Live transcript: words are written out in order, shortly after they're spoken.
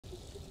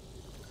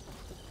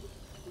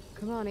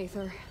Come on,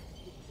 Aether.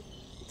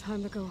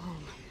 Time to go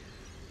home.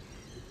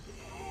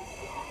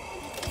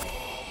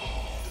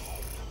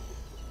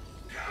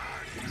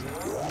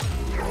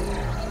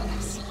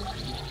 Yes.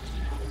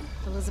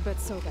 Elizabeth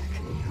Sobek.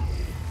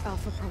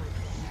 Alpha Prime.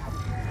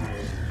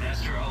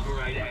 Master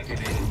override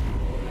activated.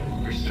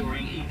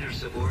 Restoring Aether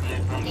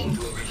subordinate function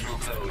to original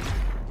code.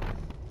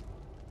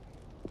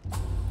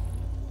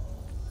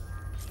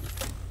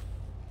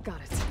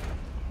 Got it.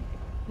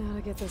 Now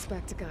to get this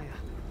back to Gaia.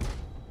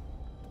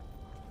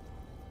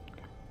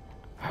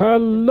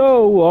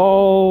 Hello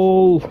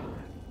all!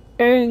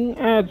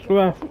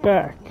 AETHER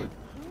back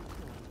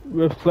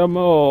with some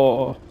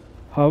more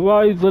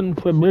Horizon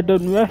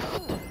Forbidden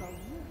West.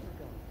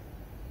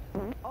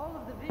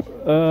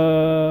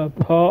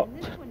 Part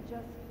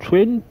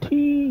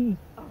 20?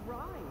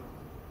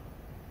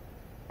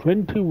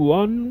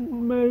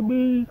 21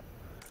 maybe?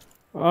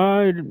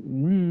 I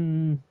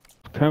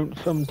count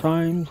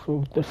sometimes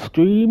with the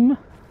stream.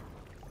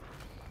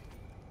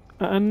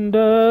 And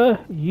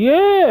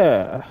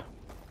yeah!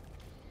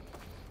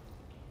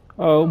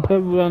 I hope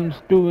everyone's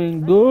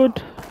doing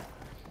good,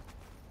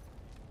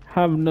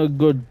 having a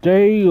good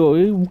day or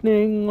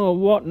evening or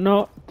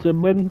whatnot,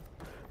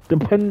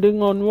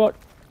 depending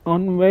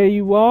on where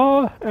you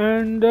are,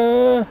 and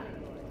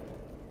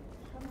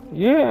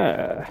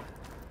yeah.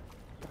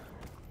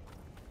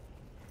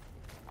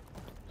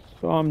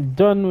 So I'm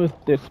done with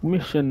this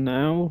mission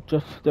now.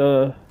 Just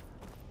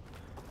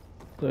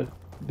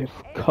this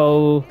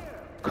cull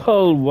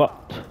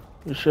what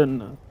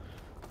mission.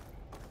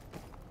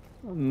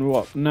 And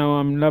what, now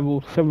I'm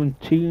level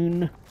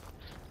 17. Is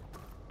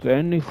there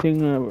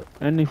anything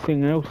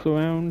else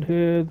around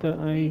here that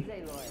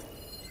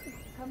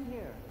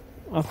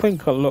I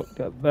think I looked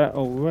at that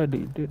already,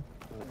 did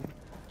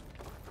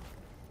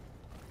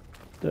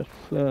I? Is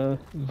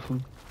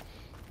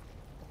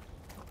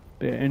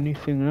there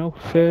anything else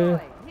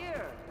here?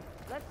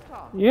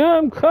 Yeah,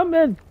 I'm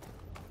coming!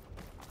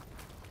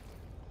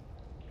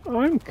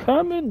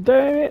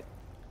 Damn it!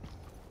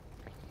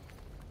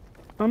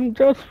 I'm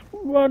just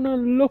wanna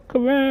look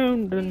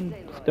around and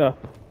stuff.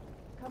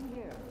 Come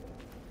here.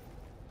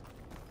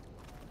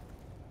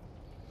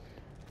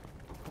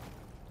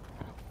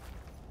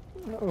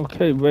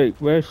 Okay, wait,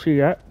 where's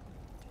she at?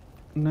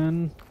 And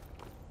then...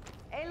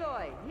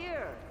 Aloy,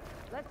 here.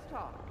 Let's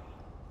talk.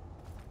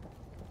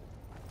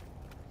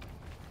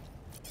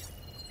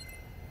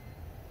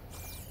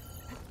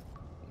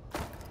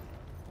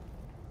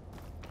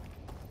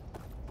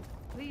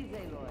 Please,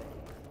 Aloy.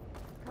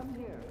 Come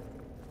here.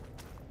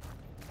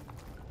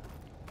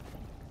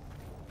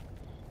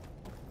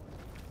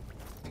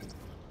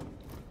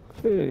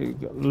 Okay,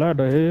 got a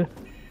ladder here.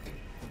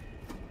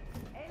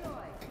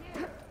 Aloy,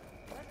 here.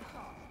 Let's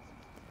talk.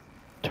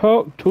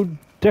 Talk to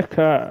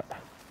Decker.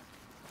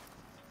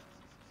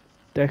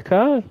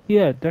 Decker?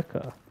 Yeah,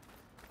 Decker.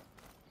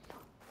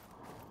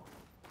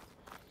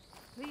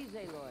 Please,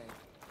 Aloy.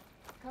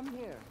 Come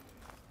here.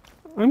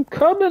 I'm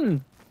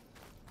coming!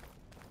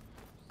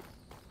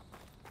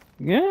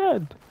 Yeah.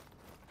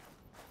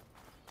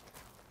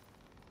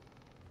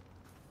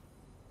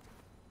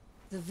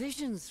 The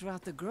visions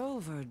throughout the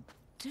grove are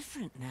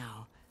different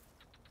now.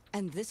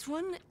 And this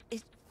one,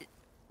 it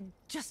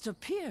just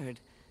appeared.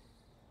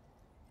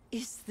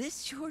 Is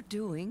this your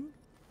doing?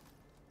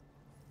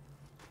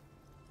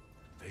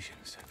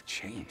 Visions have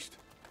changed.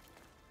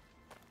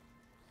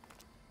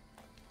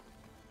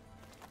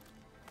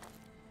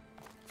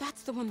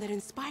 That's the one that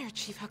inspired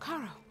Chief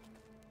Hakaro.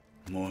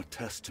 More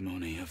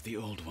testimony of the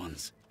old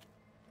ones.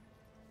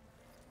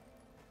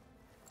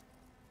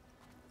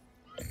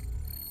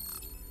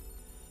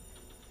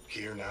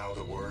 Hear now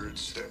the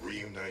words that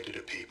reunited a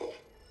people.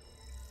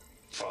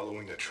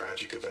 Following the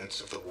tragic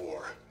events of the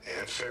war,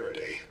 Anne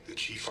Faraday, the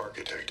chief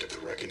architect of the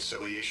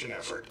reconciliation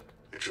effort,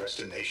 addressed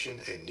a nation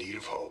in need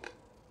of hope.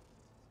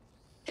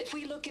 If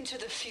we look into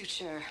the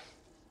future,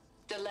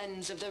 the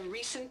lens of the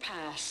recent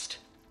past,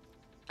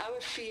 our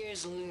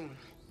fears loom.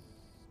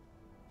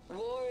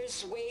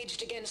 Wars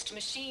waged against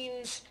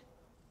machines,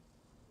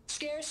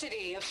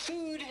 scarcity of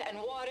food and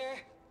water,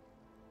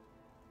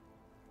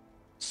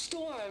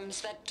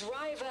 storms that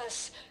drive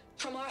us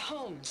from our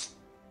homes.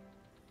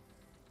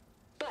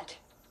 But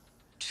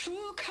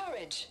true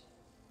courage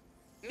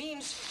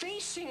means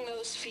facing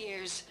those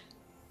fears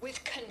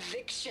with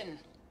conviction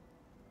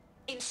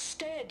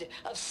instead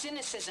of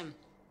cynicism.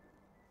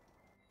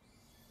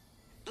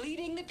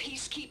 Leading the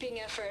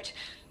peacekeeping effort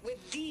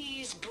with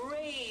these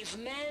brave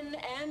men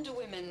and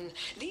women,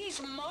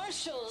 these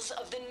marshals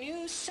of the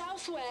new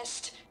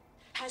Southwest,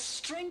 has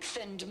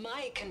strengthened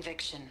my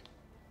conviction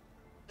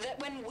that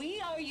when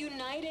we are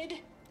united,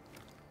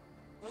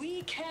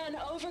 we can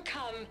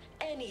overcome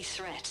any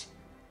threat.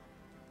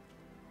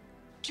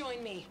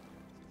 Join me.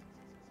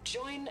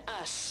 Join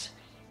us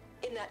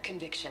in that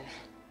conviction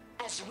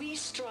as we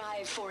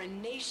strive for a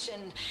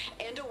nation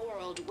and a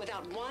world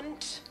without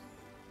want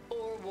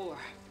or war.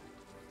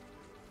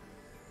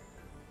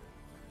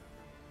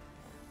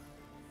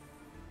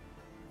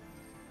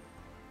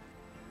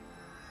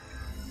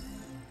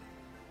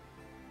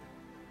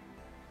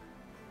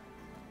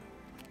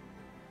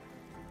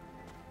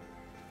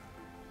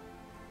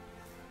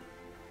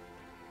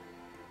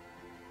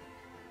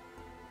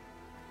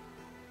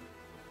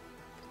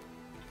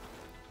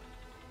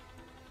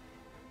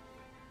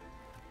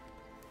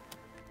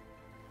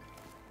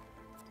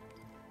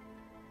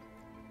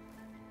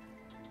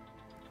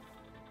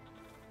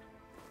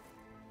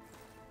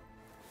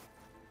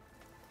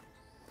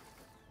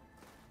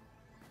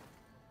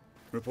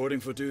 Reporting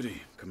for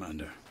duty,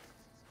 Commander.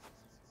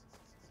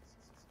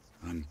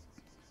 I'm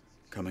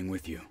coming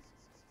with you.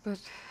 But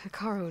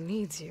Hikaru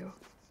needs you.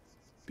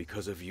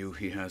 Because of you,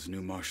 he has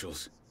new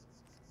marshals.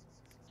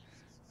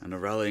 And a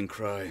rallying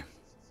cry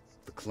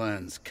the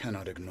clans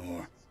cannot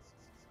ignore.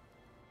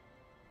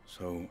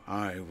 So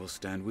I will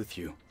stand with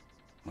you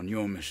on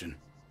your mission.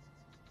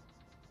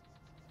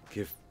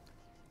 Give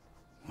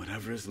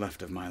whatever is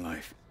left of my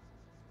life.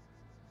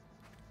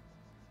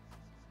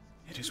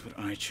 It is what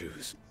I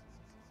choose.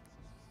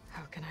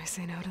 How can I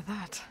say no to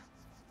that?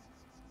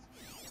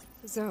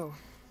 Zoe,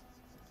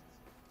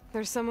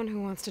 there's someone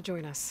who wants to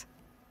join us.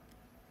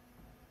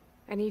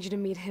 I need you to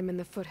meet him in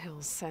the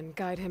foothills and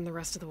guide him the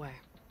rest of the way.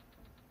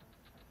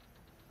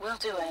 Will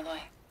do, Aloy.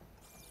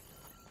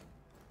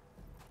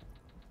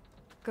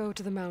 Go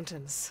to the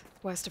mountains,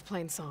 west of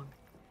Plainsong.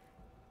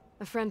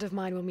 A friend of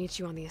mine will meet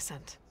you on the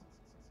ascent.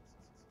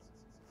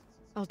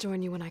 I'll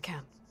join you when I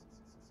can.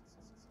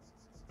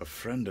 A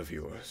friend of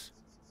yours?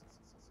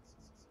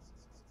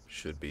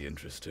 Should be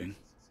interesting.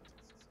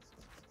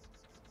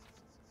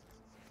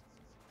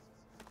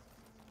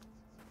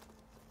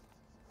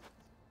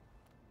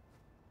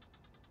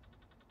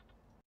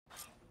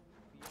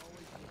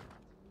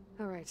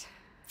 All right.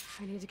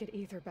 I need to get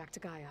Aether back to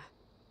Gaia.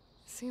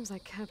 Seems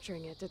like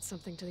capturing it did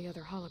something to the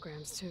other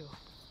holograms, too.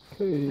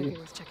 Might Okay. be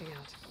worth checking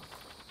out.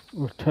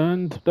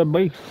 Return to the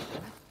base.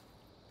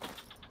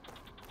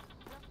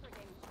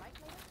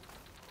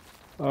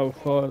 Oh,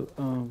 for,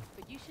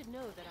 But you should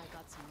know that I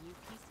got some new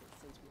pieces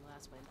since we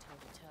last went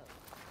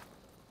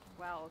toe-to-toe.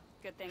 Well,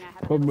 good thing I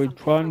have probably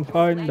try and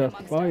find a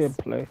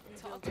fireplace.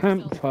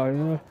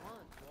 Campfire.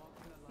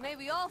 May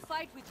we all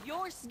fight with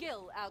your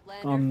skill,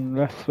 Outlander.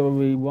 Unless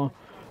we want.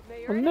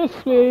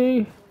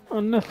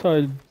 Unless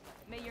I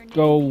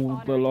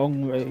go the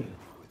long way.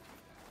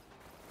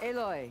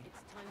 Aloy,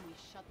 It's time we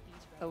shut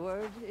these a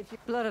word if you...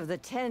 Blood of the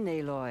Ten,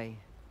 Aloy.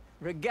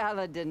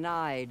 Regala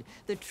denied.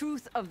 The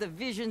truth of the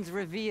visions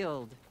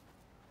revealed.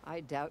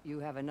 I doubt you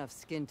have enough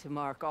skin to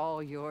mark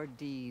all your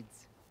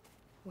deeds.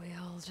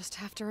 We'll just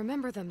have to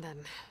remember them then.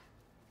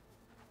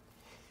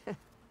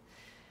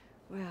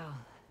 Well,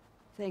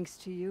 thanks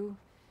to you,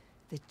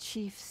 the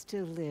chief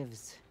still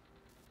lives.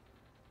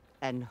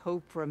 And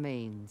hope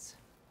remains.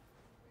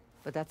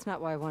 But that's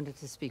not why I wanted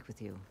to speak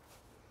with you.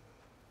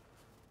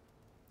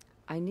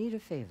 I need a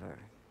favor.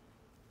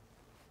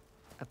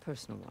 A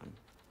personal one.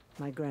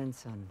 My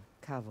grandson,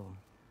 Cavo.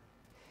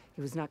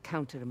 He was not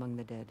counted among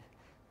the dead,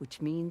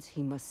 which means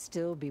he must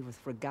still be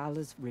with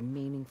Regala's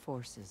remaining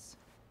forces.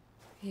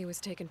 He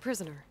was taken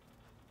prisoner.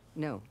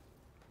 No.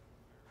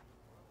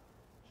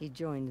 He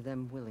joined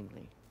them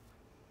willingly.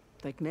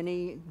 Like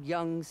many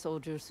young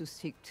soldiers who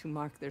seek to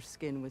mark their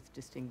skin with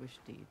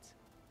distinguished deeds.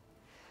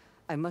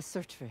 I must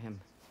search for him.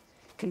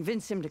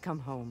 Convince him to come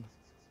home.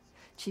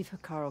 Chief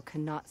Hikaru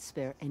cannot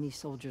spare any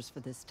soldiers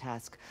for this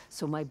task,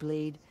 so my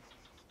blade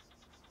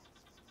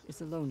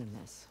is alone in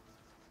this.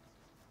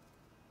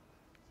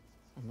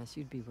 Unless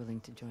you'd be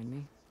willing to join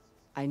me.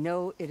 I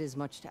know it is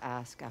much to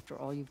ask after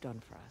all you've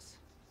done for us.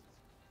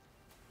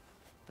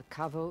 But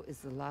Cavo is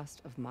the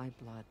last of my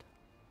blood.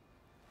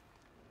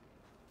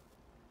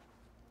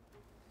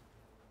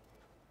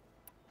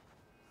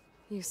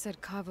 You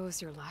said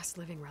Cavo's your last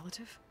living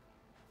relative?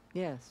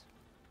 Yes.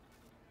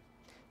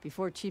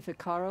 Before Chief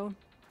Hikaru,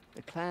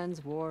 the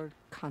clans warred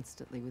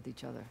constantly with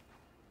each other.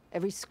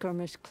 Every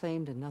skirmish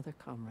claimed another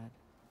comrade.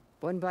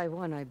 One by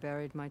one, I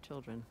buried my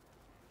children.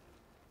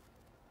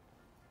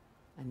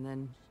 And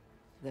then,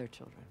 their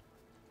children.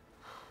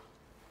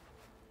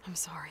 I'm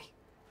sorry.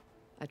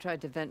 I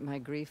tried to vent my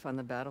grief on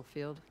the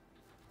battlefield,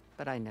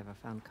 but I never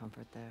found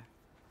comfort there.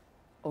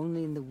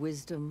 Only in the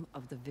wisdom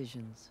of the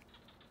visions.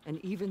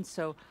 And even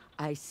so,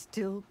 I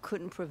still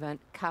couldn't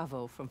prevent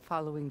Cavo from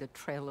following the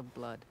trail of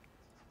blood.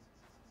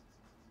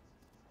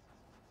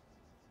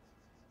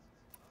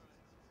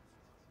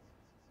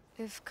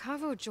 If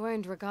Cavo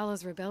joined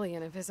Regala's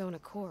rebellion of his own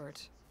accord,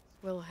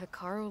 will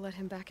Hikaru let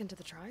him back into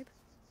the tribe?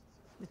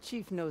 The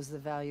chief knows the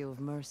value of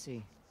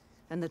mercy,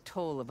 and the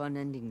toll of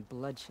unending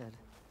bloodshed.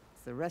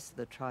 It's the rest of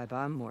the tribe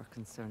I'm more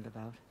concerned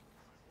about.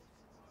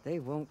 They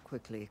won't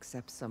quickly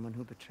accept someone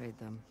who betrayed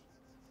them.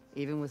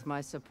 Even with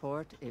my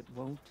support, it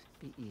won't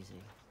be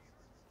easy.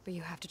 But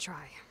you have to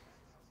try.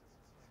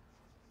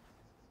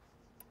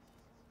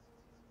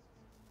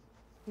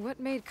 What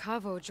made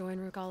Cavo join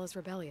Regala's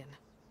rebellion?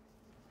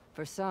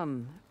 For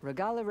some,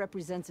 Regala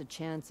represents a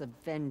chance of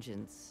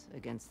vengeance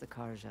against the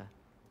Karja.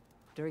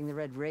 During the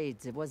Red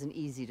Raids, it wasn't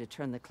easy to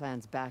turn the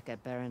clans back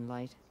at Barren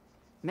Light.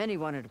 Many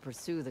wanted to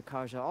pursue the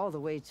Karja all the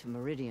way to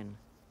Meridian.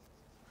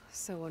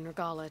 So when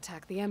Regala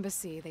attacked the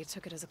embassy, they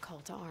took it as a call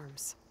to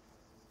arms.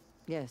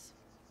 Yes.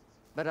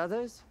 But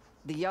others,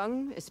 the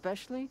young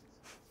especially,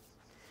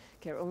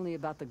 care only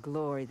about the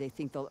glory they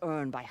think they'll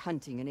earn by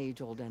hunting an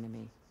age-old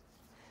enemy.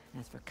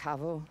 As for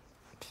Cavo,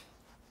 it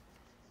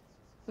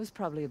was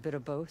probably a bit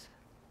of both.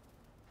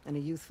 And a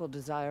youthful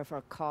desire for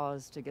a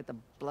cause to get the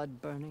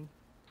blood burning.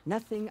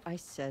 Nothing I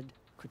said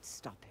could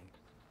stop him.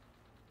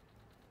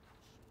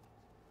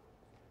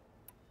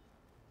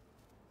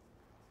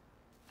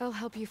 I'll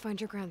help you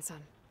find your grandson,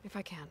 if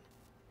I can.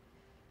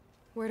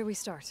 Where do we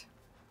start?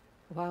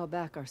 A while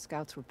back, our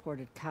scouts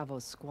reported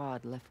Cavo's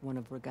squad left one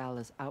of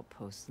Regala's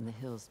outposts in the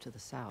hills to the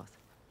south.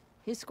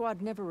 His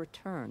squad never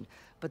returned,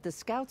 but the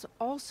scouts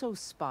also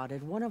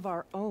spotted one of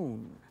our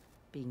own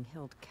being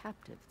held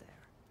captive there.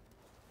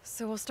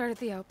 So we'll start at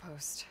the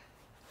outpost.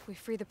 If we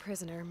free the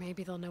prisoner,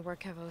 maybe they'll know where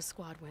Cavo's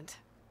squad went.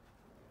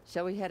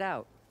 Shall we head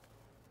out?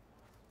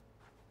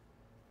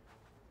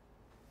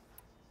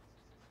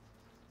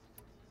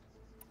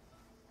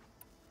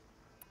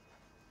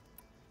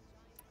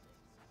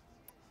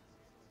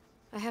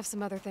 I have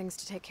some other things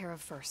to take care of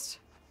first.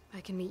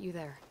 I can meet you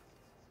there.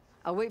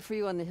 I'll wait for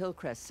you on the hill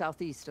crest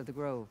southeast of the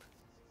grove.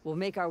 We'll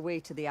make our way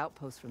to the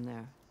outpost from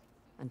there.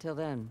 Until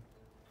then,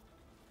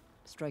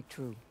 strike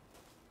true.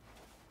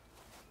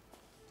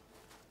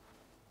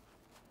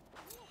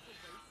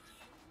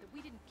 That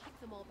we didn't kick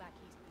them all back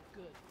east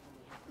good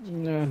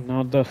when we had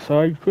Another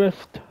side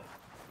quest.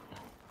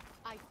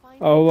 I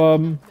find Oh,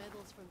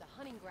 medals from the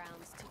hunting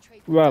grounds to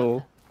trade for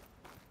well,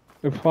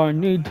 if I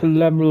need to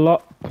level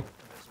up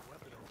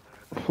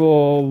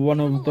for one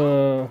of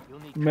the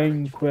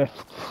main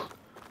quests,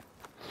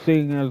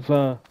 seeing as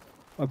I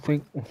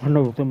think one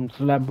of them's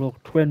level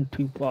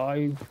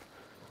 25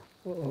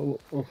 or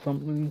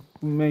something,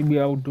 maybe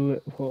I'll do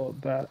it for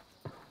that.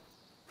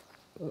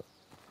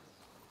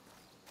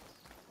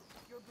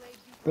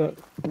 But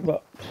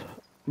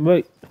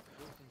wait,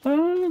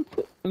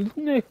 isn't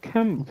there a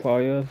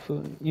campfire?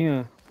 So,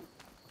 yeah.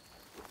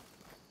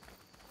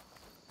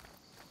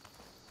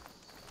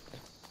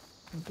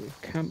 The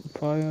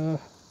campfire.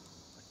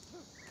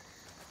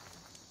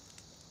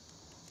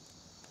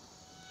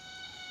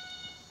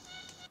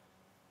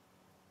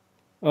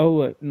 Oh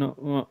wait,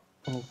 no,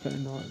 okay,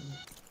 no.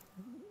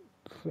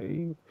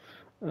 See,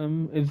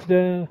 is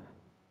there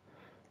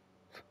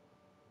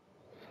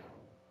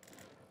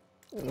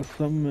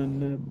someone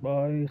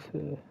nearby?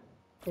 So,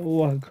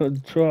 oh, I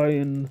could try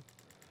and,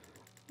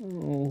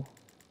 oh,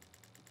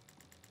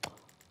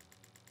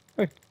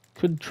 I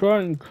could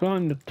try and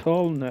climb the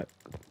tall neck.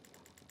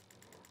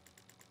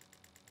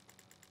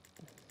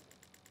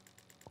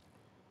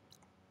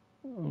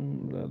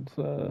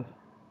 That's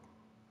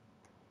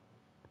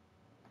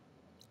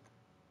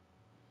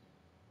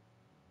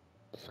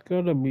it's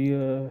gotta be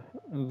a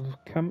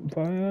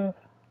campfire.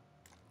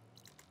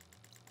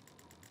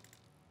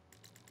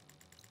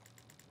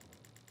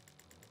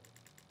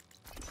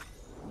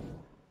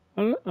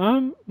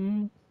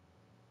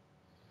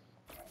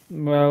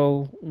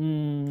 Well,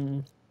 it's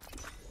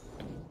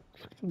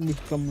gonna be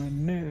somewhere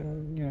near,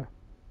 yeah.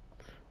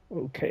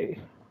 Okay.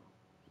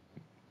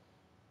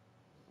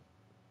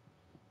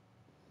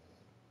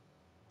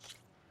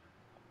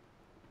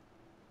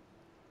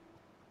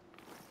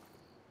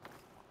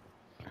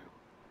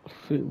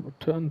 Let's see,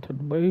 return to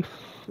the base.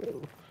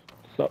 So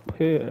it's up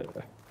here.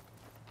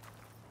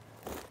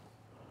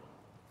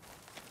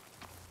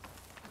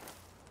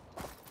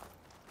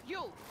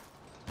 You!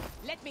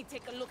 Let me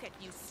take a look at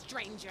you,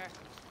 stranger.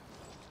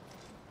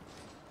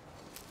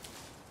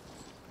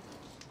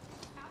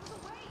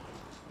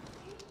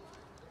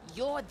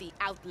 You're the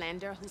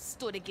outlander who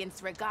stood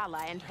against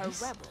Regala and her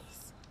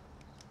rebels.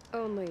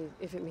 Only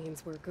if it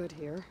means we're good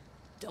here.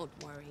 Don't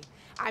worry.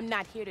 I'm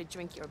not here to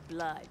drink your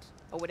blood,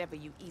 or whatever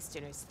you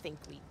Easterners think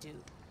we do.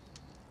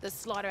 The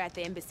slaughter at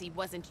the embassy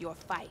wasn't your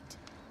fight,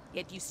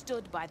 yet you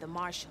stood by the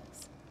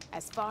marshals.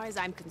 As far as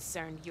I'm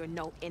concerned, you're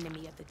no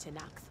enemy of the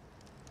Tenakth.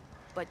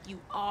 But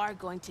you are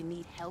going to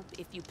need help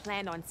if you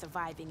plan on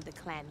surviving the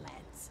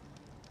clanlands.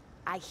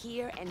 I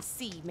hear and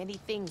see many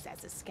things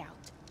as a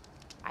scout.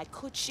 I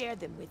could share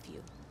them with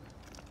you,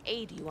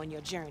 aid you on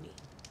your journey.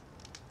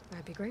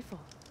 I'd be grateful.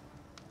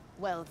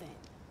 Well then,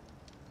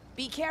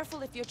 be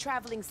careful if you're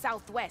traveling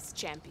southwest,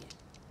 champion.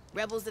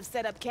 Rebels have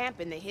set up camp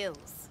in the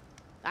hills.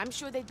 I'm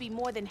sure they'd be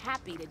more than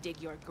happy to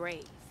dig your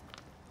grave.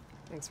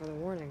 Thanks for the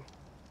warning.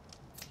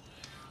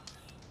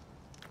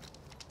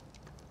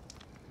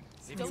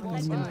 Don't Sounds let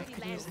like them I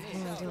could use a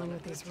hand dealing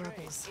with these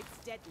rebels. It's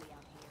deadly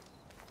out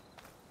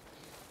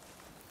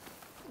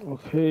here.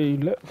 Okay,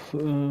 let's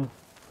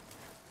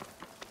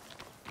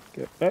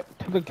get back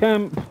to the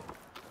camp.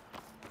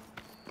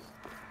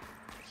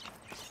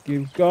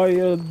 Give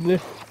Gaia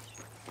this,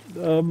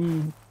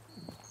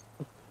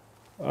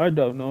 I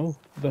don't know,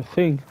 the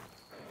thing.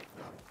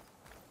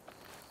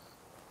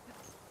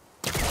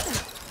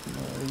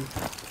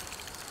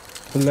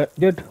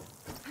 Selected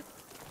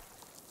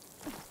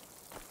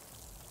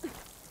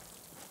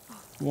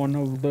one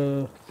of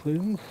the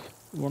things,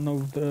 one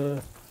of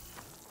the,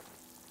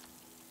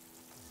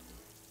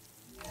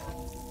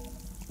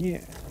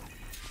 yeah.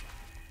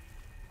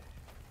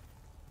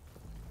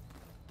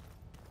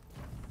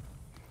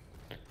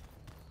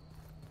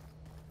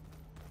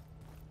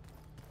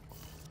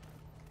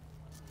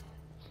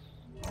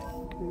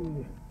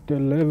 Okay.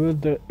 Deliver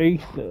the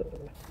AETHER.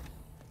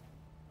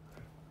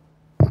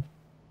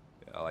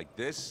 Like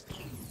this?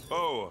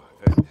 Oh,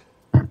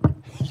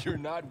 you're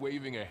not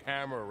waving a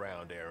hammer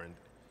around, Aaron.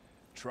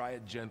 Try a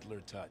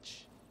gentler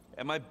touch.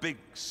 And my big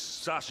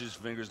sausage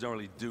fingers don't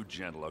really do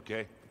gentle,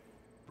 okay?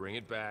 Bring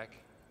it back.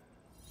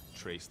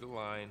 Trace the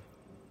line.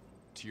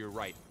 To your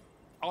right.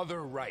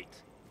 Other right.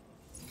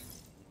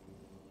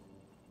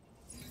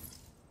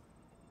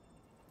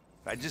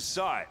 I just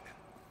saw it.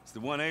 It's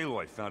the one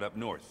Aloy found up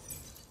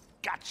north.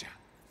 Gotcha.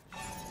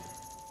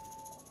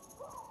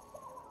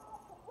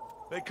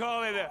 They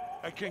call it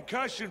a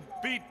concussion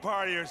beat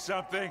party or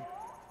something.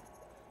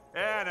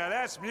 Yeah, now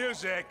that's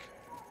music.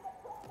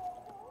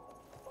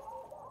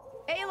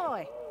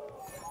 Aloy!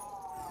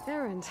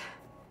 Erend,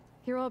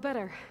 you're all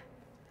better.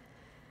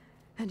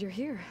 And you're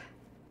here.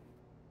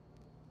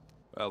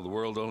 Well, the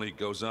world only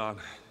goes on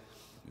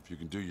if you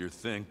can do your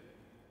thing.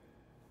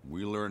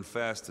 We learn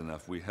fast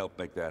enough, we help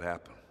make that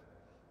happen.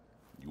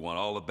 You want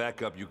all the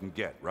backup you can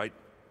get, right?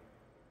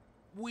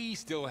 We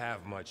still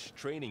have much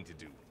training to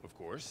do, of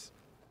course.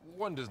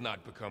 One does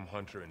not become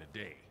hunter in a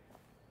day.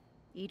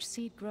 Each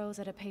seed grows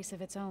at a pace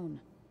of its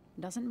own.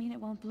 Doesn't mean it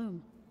won't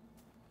bloom.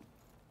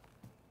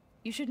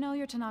 You should know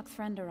your Tanakh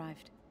friend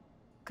arrived.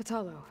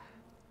 Katalo.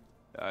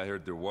 I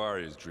heard their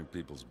warriors drink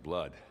people's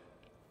blood.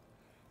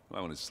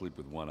 I want to sleep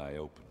with one eye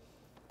open.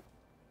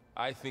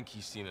 I think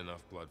he's seen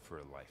enough blood for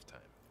a lifetime.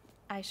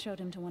 I showed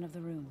him to one of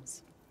the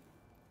rooms.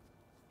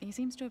 He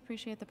seems to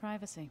appreciate the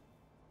privacy.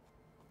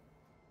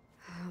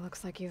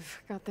 Looks like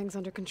you've got things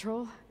under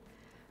control.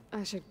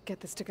 I should get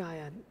this to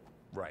Gaia.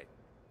 Right.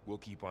 We'll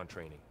keep on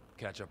training.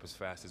 Catch up as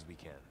fast as we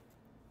can.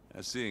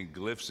 I'm seeing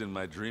glyphs in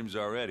my dreams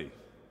already.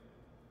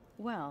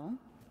 Well,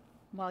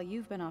 while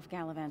you've been off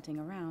gallivanting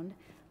around,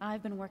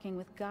 I've been working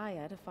with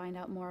Gaia to find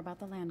out more about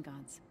the land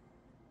gods.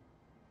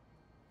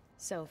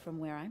 So from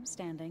where I'm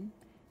standing,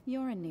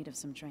 you're in need of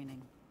some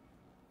training.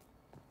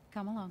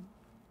 Come along.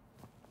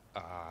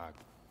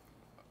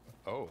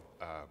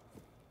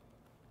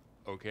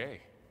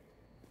 Okay.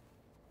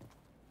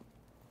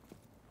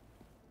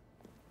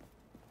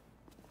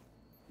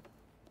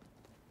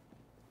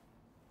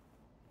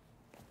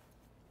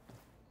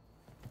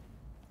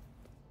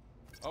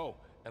 Oh,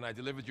 and I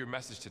delivered your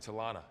message to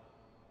Talana.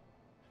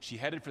 She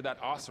headed for that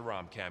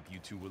Oseram camp you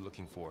two were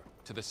looking for,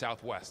 to the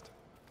southwest.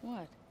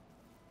 What?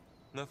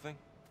 Nothing.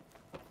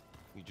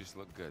 You just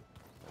look good,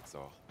 that's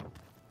all.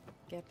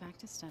 Get back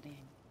to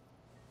studying.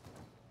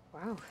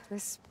 Wow,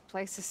 this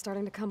place is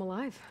starting to come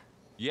alive.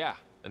 Yeah,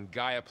 and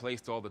Gaia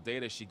placed all the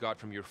data she got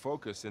from your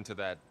focus into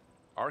that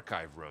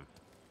archive room.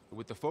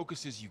 With the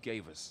focuses you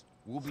gave us,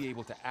 we'll be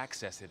able to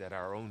access it at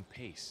our own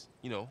pace.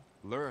 You know,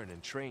 learn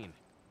and train.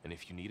 And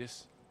if you need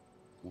us,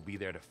 we'll be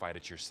there to fight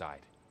at your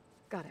side.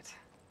 Got it.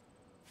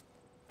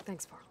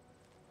 Thanks, Varl.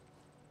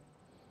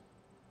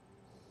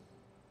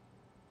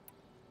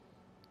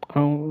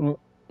 Oh,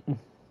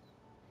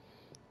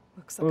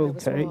 Looks like I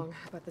was wrong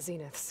about the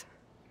Zeniths.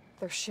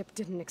 Their ship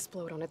didn't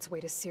explode on its way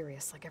to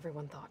Sirius like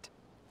everyone thought.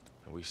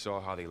 And we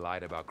saw how they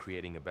lied about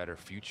creating a better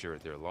future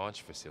at their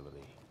launch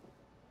facility.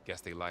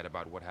 Guess they lied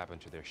about what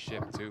happened to their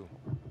ship, too.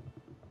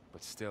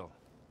 But still,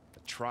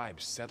 a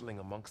tribe settling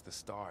amongst the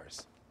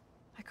stars.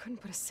 I couldn't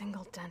put a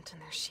single dent in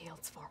their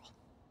shields, Varl.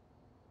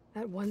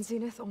 That one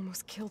Zenith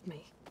almost killed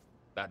me.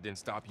 That didn't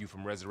stop you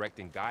from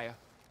resurrecting Gaia.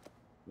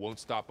 Won't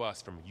stop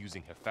us from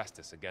using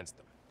Hephaestus against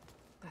them.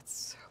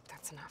 Let's hope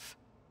that's enough.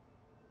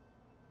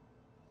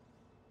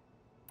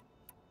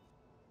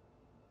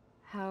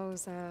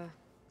 How's,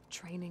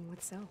 training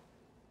with Zoe?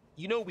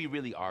 You know we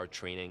really are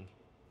training.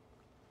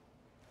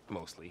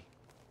 Mostly.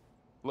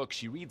 Look,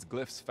 she reads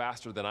glyphs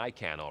faster than I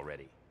can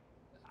already.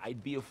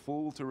 I'd be a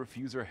fool to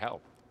refuse her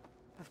help.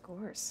 Of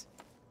course.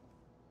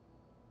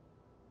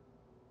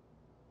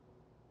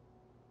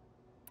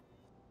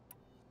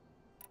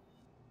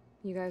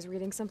 You guys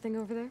reading something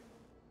over there?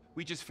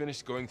 We just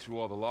finished going through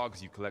all the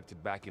logs you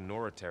collected back in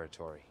Nora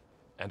territory,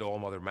 and All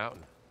Mother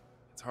Mountain.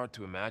 It's hard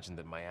to imagine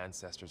that my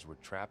ancestors were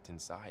trapped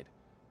inside,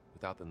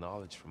 without the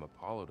knowledge from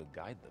Apollo to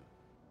guide them.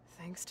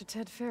 Thanks to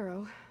Ted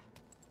Faro.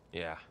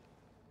 Yeah.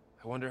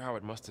 I wonder how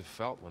it must have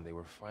felt when they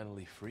were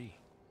finally free.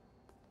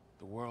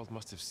 The world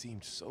must have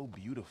seemed so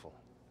beautiful.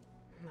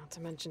 Not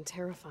to mention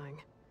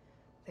terrifying.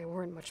 They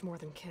weren't much more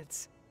than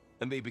kids.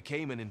 And they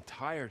became an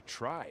entire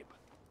tribe.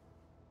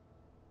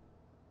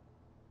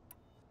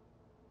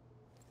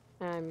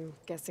 I'm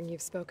guessing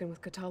you've spoken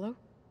with Katalo?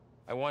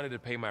 I wanted to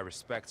pay my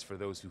respects for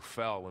those who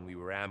fell when we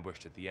were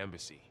ambushed at the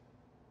embassy.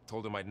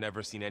 Told him I'd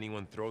never seen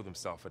anyone throw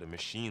themselves at a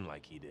machine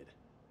like he did.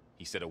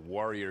 He said a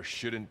warrior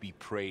shouldn't be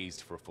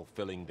praised for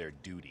fulfilling their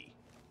duty.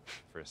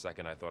 For a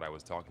second I thought I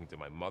was talking to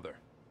my mother.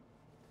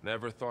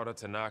 Never thought a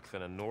Tanakh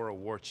and a Nora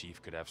war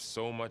chief could have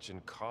so much in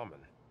common.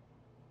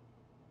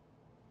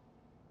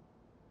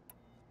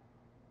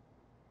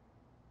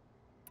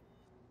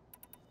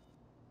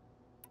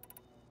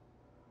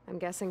 I'm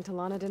guessing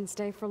Talana didn't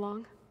stay for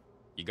long?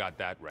 You got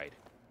that right.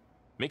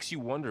 Makes you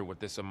wonder what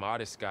this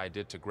Amadis guy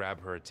did to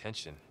grab her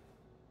attention.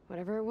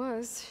 Whatever it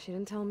was, she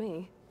didn't tell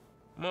me.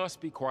 Must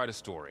be quite a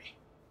story.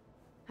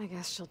 I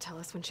guess she'll tell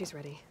us when she's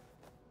ready.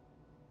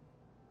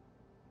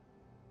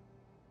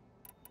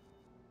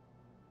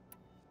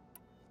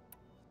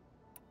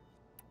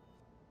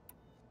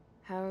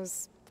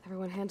 How's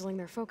everyone handling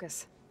their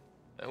focus?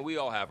 And we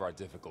all have our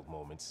difficult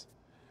moments.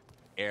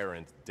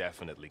 Erend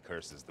definitely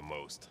curses the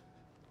most.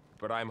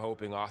 but I'm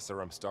hoping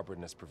Oseram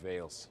stubbornness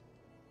prevails.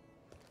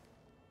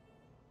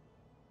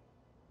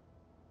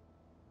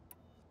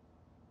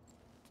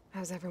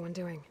 How's everyone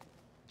doing?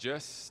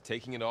 Just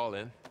taking it all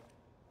in.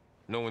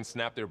 No one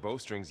snapped their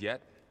bowstrings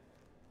yet.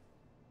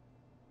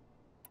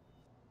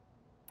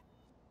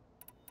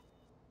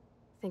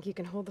 Think you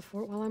can hold the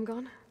fort while I'm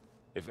gone?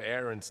 If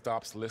Aaron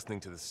stops listening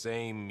to the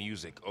same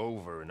music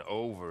over and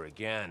over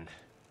again,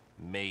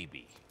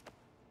 maybe.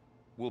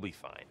 We'll be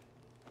fine.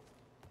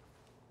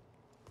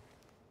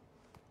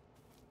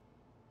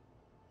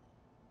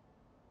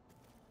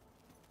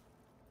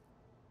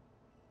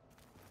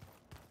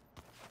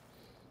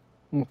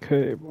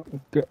 Okay,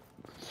 get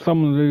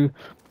some of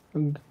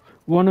the...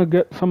 Want to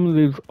get some of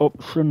these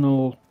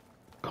optional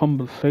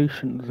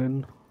conversations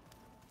in.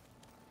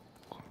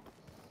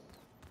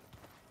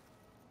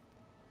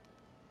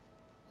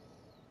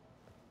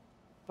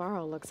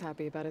 Varl looks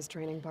happy about his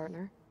training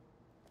partner.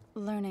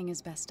 Learning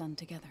is best done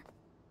together.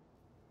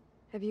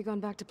 Have you gone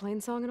back to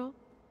Plainsong at all?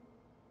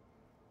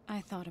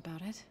 I thought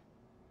about it,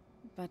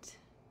 but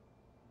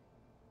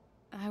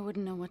I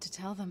wouldn't know what to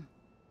tell them.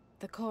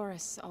 The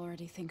chorus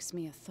already thinks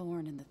me a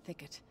thorn in the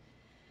thicket.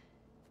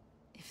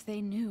 If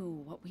they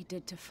knew what we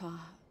did to Fa,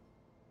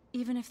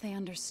 even if they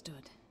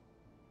understood,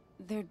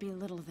 there'd be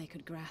little they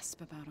could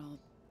grasp about all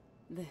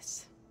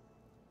this.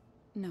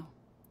 No.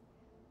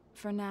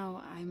 For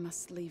now, I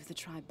must leave the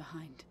tribe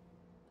behind.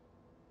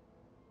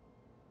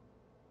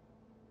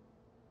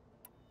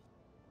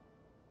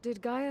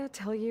 Did Gaia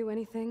tell you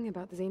anything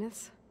about the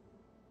Zeniths?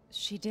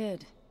 She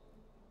did.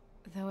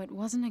 Though it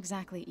wasn't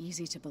exactly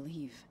easy to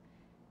believe.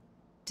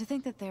 To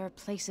think that there are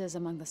places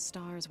among the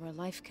stars where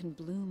life can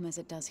bloom as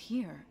it does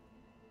here.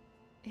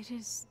 It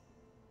is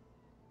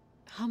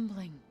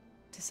humbling,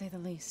 to say the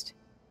least.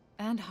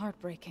 And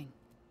heartbreaking,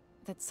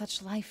 that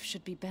such life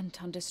should be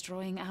bent on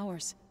destroying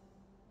ours.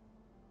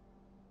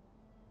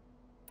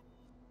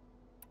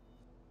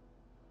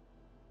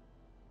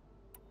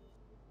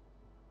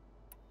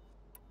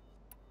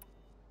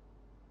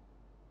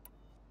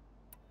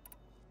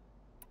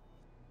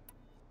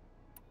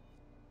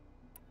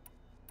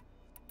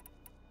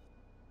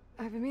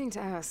 I've been meaning to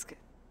ask,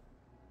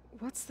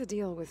 what's the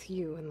deal with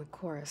you and the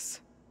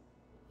chorus?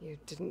 You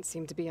didn't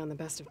seem to be on the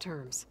best of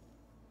terms.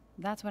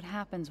 That's what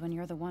happens when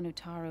you're the one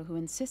Utaru who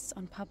insists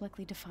on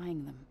publicly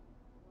defying them.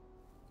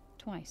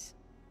 Twice.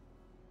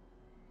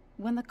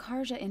 When the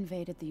Karja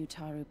invaded the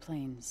Utaru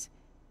plains,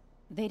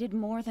 they did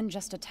more than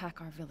just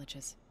attack our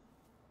villages.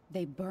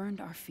 They burned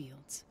our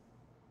fields,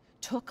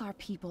 took our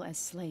people as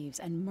slaves,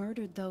 and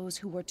murdered those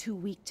who were too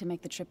weak to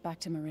make the trip back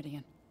to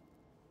Meridian.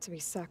 To be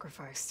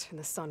sacrificed in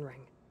the Sun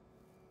Ring.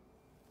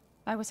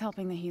 I was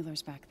helping the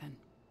healers back then,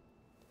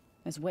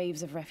 as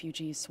waves of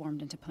refugees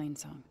swarmed into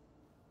Plainsong.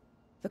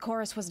 The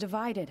chorus was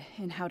divided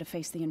in how to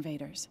face the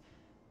invaders.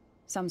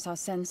 Some saw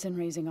sense in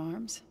raising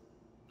arms.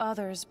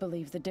 Others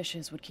believed the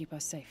dishes would keep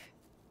us safe,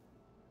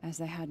 as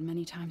they had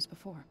many times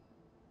before.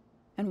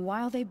 And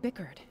while they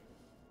bickered,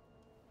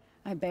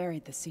 I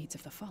buried the seeds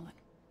of the fallen.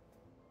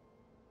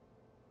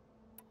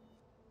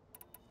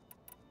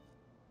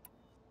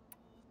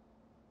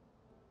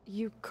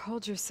 You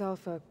called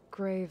yourself a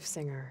grave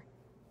singer.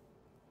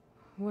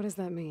 What does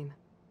that mean?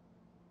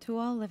 To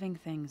all living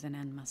things an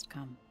end must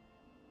come.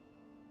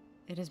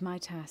 It is my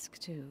task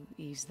to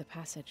ease the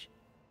passage.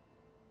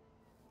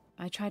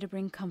 I try to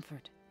bring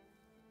comfort,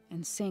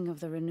 and sing of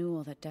the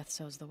renewal that death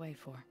sows the way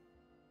for.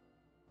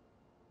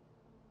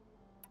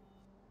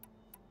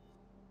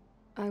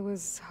 I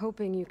was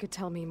hoping you could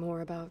tell me more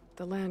about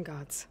the land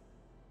gods.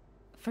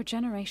 For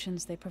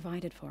generations they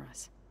provided for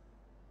us.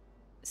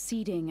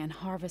 Seeding and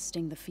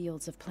harvesting the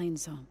fields of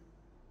Plainsong.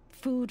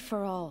 Food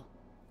for all.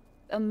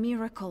 A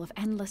miracle of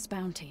endless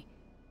bounty.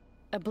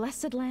 A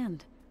blessed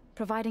land,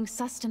 providing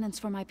sustenance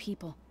for my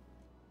people.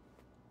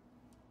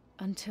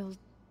 Until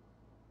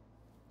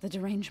the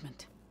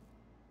derangement.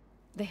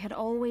 They had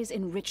always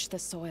enriched the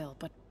soil,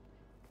 but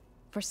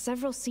for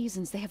several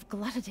seasons they have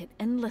glutted it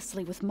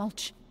endlessly with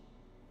mulch.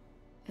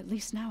 At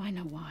least now I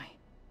know why.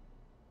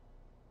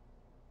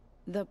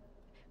 The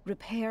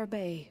repair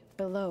bay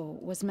below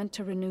was meant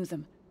to renew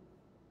them.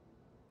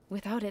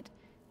 Without it,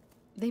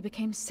 they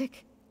became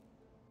sick.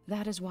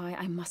 That is why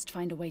I must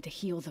find a way to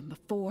heal them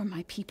before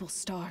my people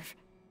starve.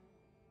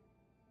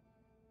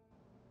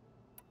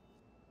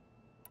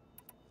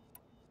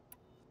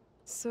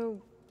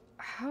 So,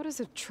 how does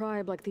a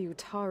tribe like the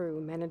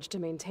Utaru manage to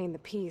maintain the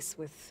peace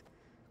with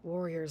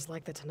warriors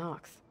like the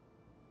Tenakth?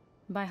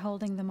 By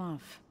holding them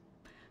off.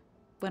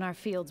 When our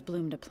fields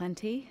bloomed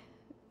aplenty,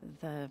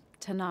 the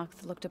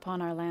Tenakth looked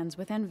upon our lands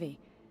with envy.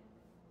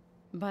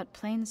 But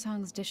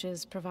Plainsong's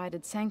dishes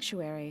provided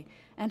sanctuary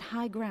and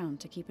high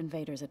ground to keep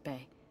invaders at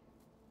bay.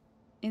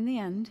 In the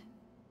end,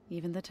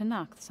 even the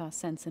Tenakth saw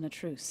sense in a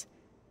truce.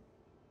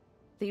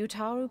 The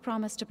Utaru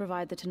promised to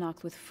provide the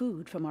Tenakth with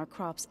food from our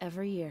crops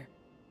every year.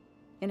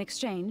 In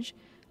exchange,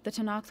 the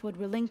Tenakth would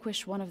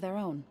relinquish one of their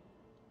own,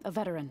 a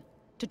veteran,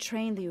 to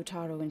train the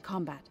Utaru in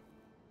combat.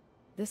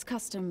 This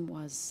custom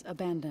was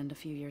abandoned a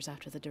few years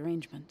after the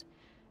derangement.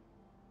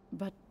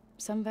 But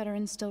some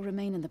veterans still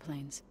remain in the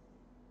plains.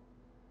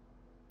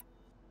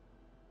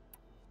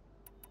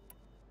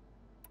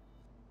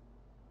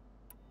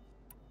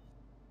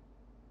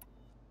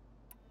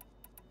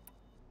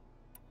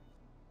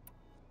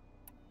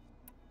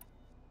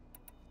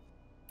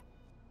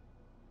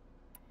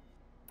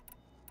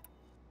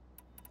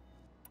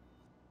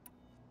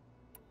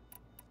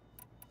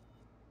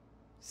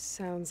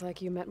 Sounds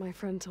like you met my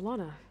friend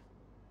Talana.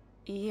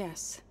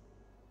 Yes.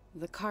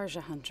 The Karja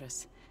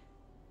Huntress.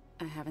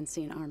 I haven't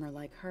seen armor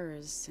like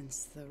hers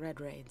since the Red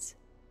Raids.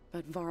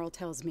 But Varl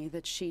tells me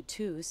that she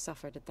too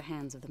suffered at the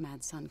hands of the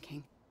Mad Sun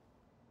King.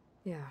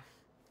 Yeah.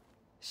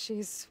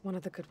 She's one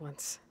of the good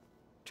ones.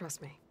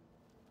 Trust me.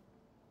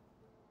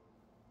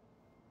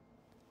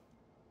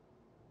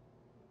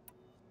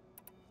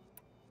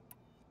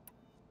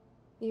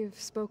 You've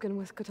spoken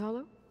with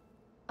Kotallo?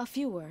 A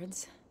few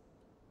words.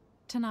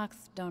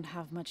 Tenakth don't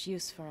have much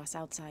use for us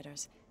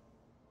outsiders.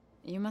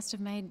 You must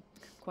have made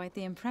quite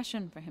the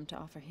impression for him to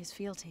offer his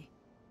fealty.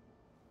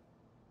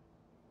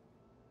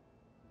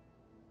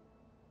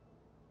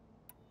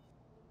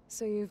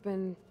 So you've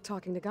been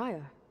talking to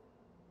Gaia?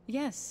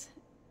 Yes.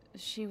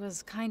 She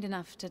was kind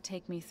enough to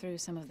take me through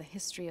some of the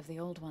history of the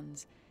Old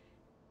Ones,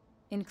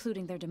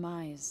 including their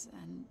demise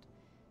and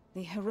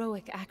the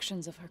heroic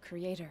actions of her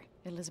creator,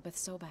 Elizabeth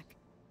Sobek.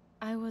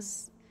 I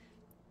was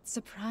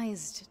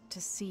surprised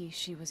to see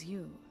she was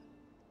you.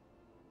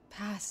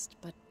 Past,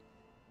 but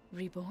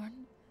reborn?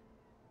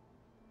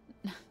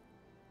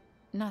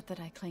 Not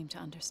that I claim to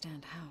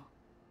understand how.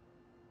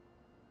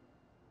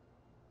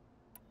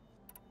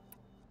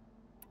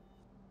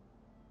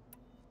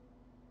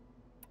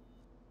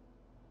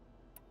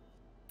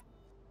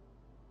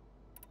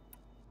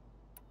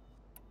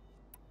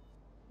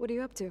 What are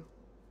you up to?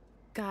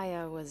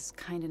 Gaia was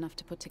kind enough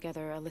to put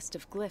together a list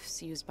of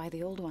glyphs used by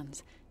the Old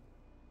Ones.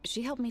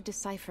 She helped me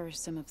decipher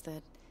some of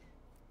the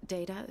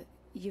data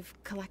you've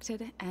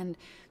collected, and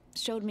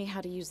showed me how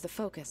to use the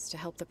focus to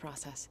help the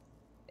process.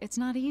 It's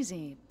not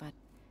easy, but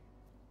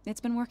it's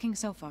been working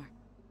so far.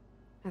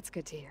 That's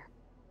good to hear.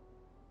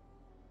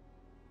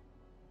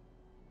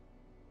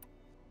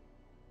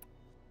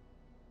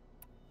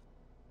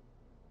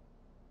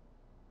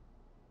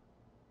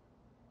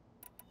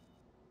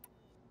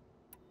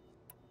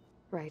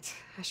 Right,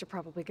 I should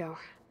probably go.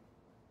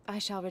 I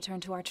shall return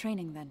to our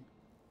training then.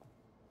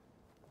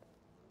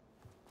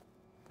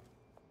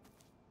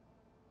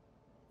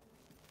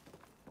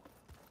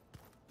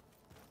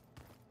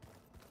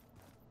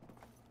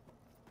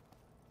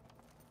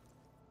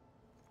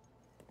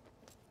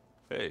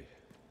 Hey.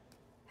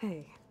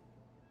 Hey.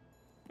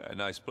 A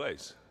nice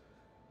place.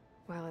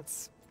 Well,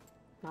 it's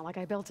not like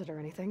I built it or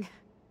anything.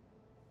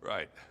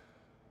 Right.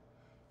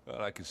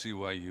 Well, I can see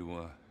why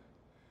you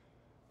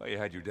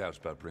had your doubts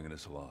about bringing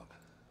us along.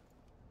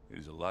 It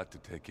is a lot to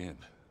take in.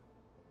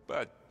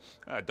 But,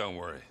 don't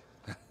worry.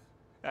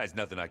 That's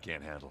nothing I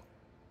can't handle.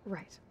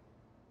 Right.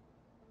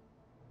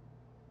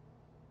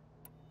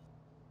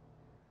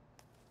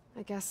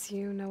 I guess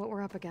you know what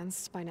we're up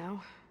against by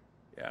now.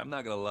 Yeah, I'm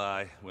not gonna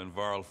lie. When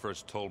Varl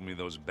first told me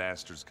those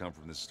bastards come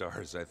from the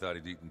stars, I thought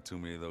he'd eaten too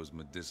many of those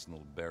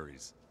medicinal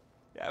berries.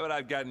 Yeah, but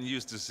I've gotten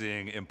used to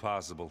seeing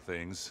impossible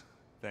things,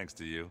 thanks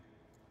to you.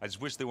 I just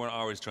wish they weren't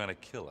always trying to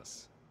kill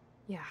us.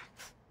 Yeah,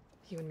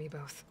 you and me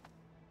both.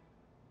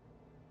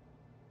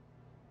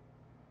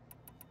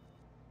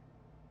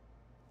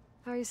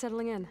 How are you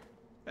settling in?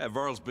 Yeah,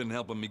 Varl's been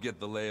helping me get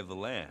the lay of the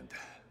land,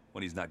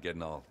 when he's not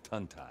getting all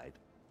tongue-tied.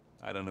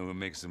 I don't know who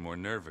makes him more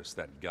nervous,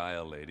 that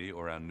Gaia lady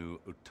or our new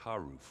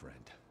Utaru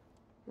friend.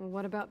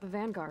 What about the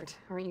Vanguard?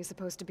 Aren't you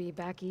supposed to be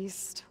back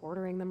east,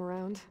 ordering them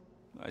around?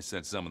 I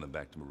sent some of them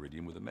back to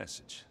Meridian with a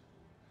message.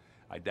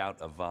 I doubt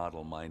Avad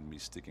will mind me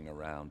sticking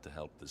around to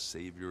help the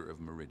savior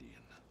of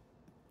Meridian.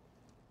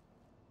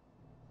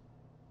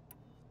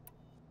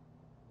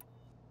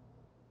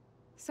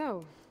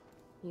 So,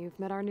 you've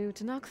met our new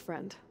Tenakth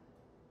friend.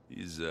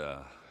 He's,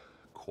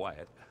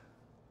 quiet.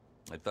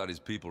 I thought his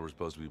people were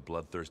supposed to be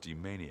bloodthirsty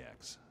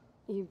maniacs.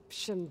 You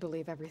shouldn't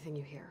believe everything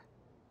you hear.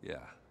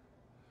 Yeah.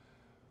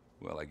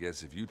 Well, I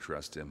guess if you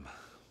trust him,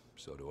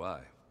 so do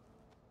I.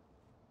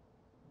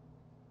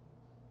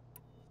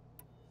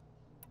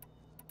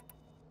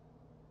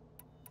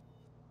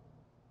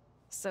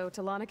 So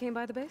Talana came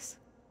by the base?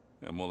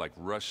 Yeah, more like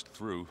rushed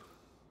through.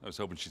 I was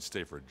hoping she'd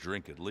stay for a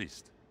drink at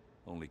least.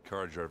 Only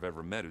Karja I've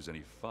ever met who's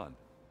any fun.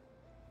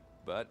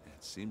 But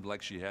it seemed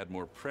like she had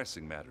more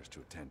pressing matters to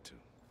attend to.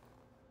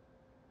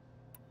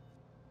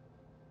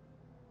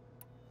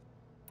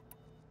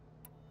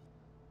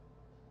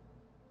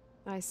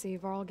 I see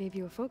Varl gave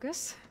you a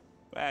focus.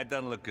 Well, it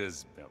doesn't look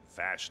as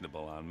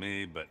fashionable on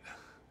me, but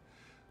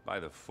by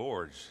the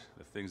Forge,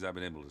 the things I've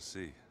been able to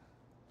see.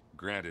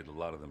 Granted, a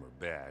lot of them are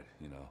bad,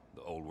 you know,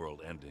 the old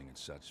world ending and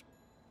such.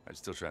 I'm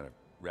still trying to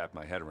wrap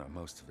my head around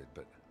most of it,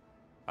 but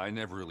I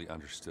never really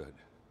understood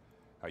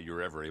how you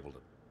were ever able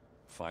to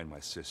find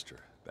my sister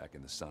back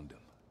in the Sundom.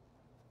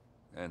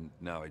 And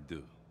now I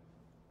do,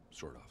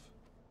 sort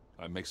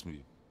of. It makes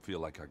me feel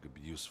like I could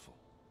be useful,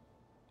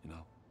 you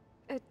know?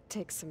 It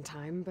takes some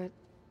time, but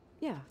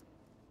yeah.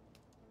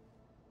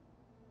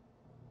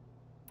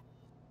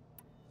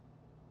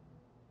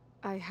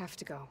 I have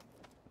to go.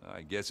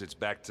 I guess it's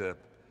back to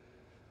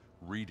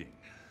reading.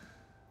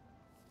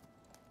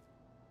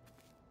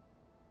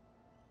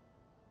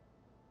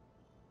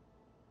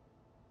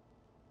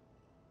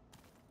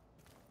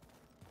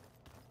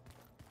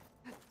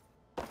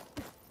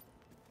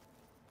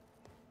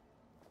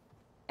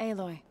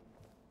 Aloy,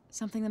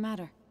 Something the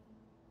matter?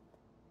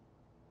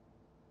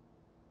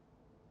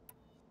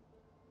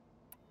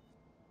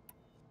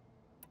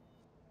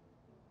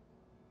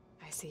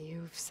 I see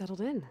you've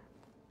settled in.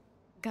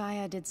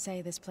 Gaia did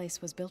say this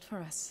place was built for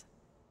us,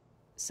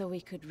 so we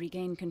could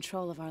regain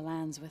control of our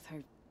lands with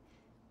her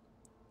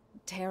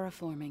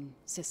terraforming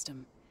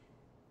system.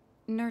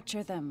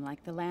 Nurture them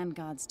like the land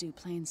gods do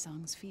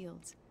Plainsong's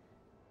fields.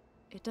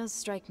 It does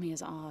strike me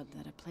as odd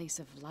that a place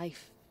of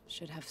life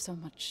should have so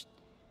much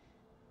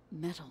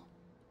metal.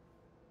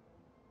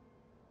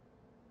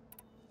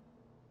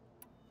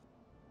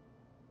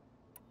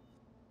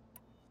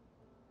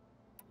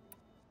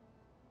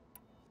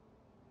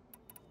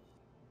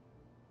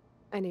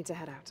 I need to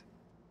head out.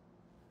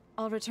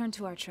 I'll return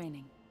to our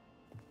training.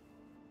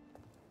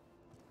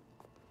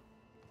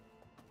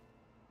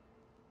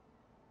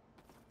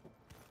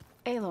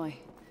 Aloy,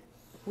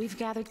 we've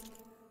gathered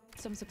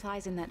some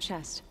supplies in that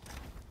chest.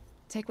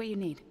 Take what you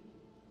need.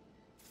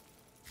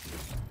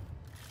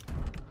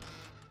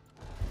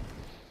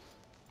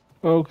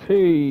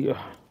 Okay.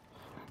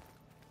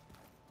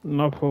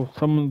 Enough of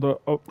some of the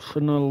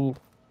optional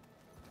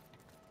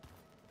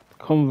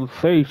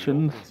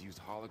conversations.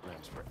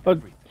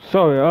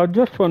 Sorry, I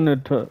just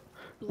wanted to...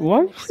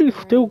 Why has she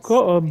still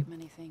got a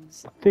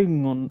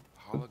thing on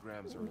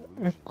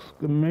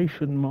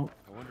exclamation mark?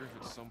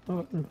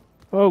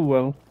 Oh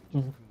well.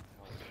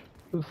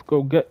 Let's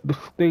go get this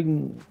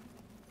thing.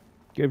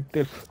 Give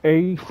this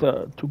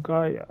AETHER to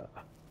Gaia.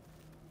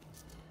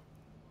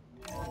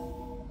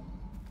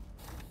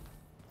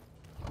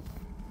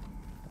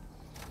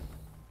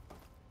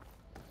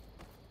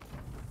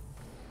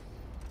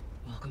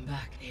 Welcome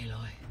back,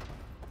 Aloy.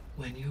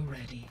 When you're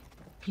ready,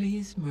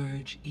 please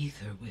merge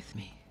AETHER with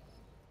me.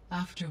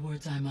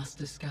 Afterwards, I must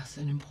discuss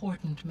an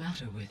important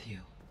matter with you.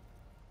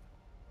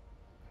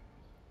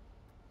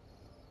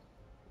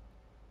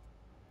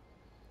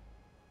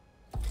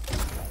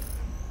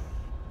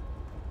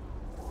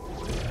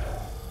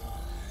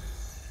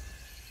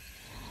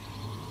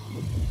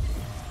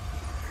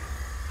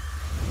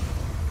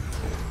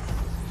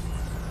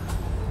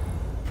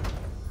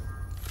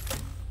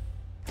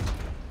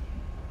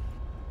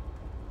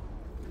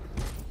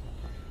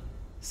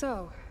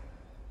 So,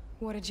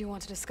 what did you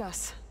want to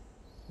discuss?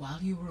 While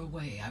you were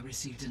away, I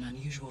received an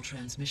unusual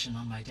transmission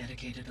on my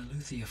dedicated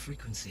AETHER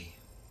frequency.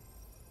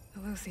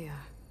 AETHER.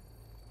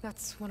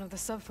 That's one of the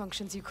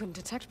sub-functions you couldn't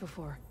detect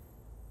before.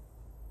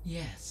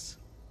 Yes.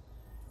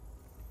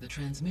 The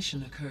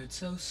transmission occurred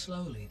so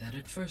slowly that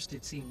at first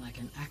it seemed like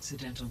an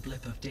accidental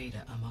blip of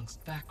data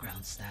amongst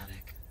background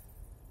static.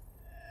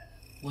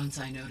 Once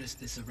I noticed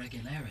this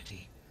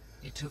irregularity,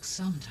 it took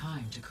some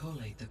time to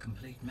collate the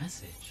complete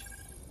message.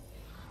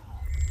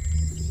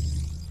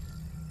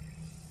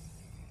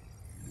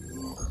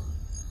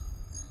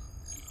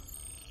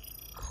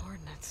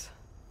 Coordinates.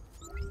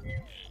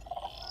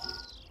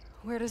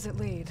 Where does it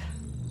lead?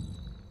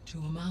 To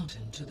a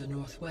mountain to the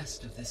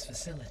northwest of this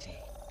facility.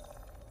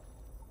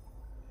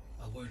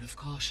 A word of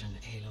caution,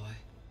 Aloy.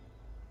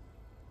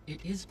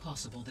 It is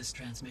possible this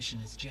transmission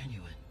is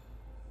genuine.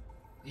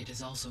 It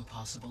is also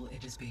possible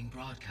it is being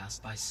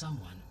broadcast by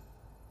someone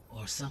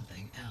or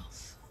something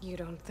else. You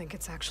don't think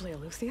it's actually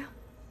AETHER?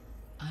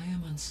 I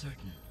am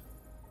uncertain.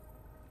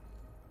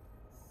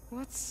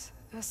 What's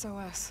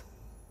SOS?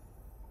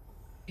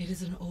 It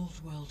is an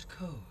old world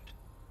code.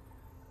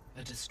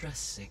 A distress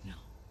signal.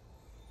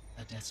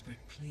 A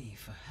desperate plea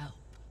for help.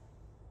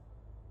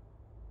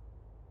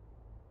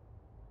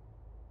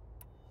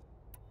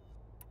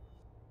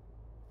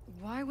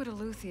 Why would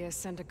AETHER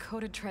send a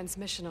coded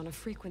transmission on a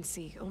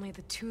frequency only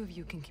the two of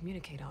you can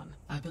communicate on?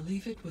 I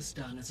believe it was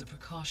done as a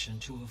precaution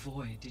to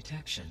avoid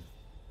detection,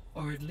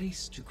 or at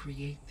least to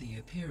create the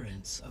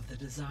appearance of the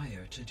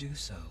desire to do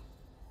so.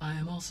 I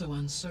am also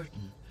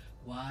uncertain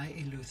why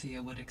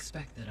AETHER would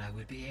expect that I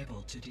would be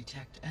able to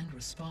detect and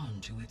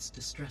respond to its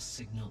distress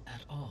signal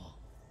at all.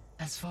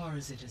 As far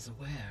as it is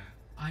aware,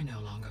 I no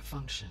longer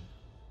function.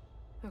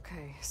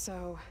 Okay,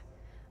 so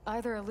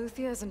either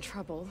AETHER is in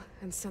trouble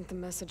and sent the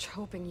message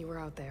hoping you were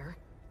out there,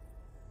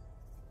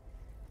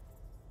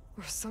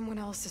 or someone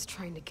else is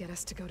trying to get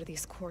us to go to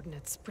these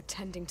coordinates,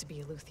 pretending to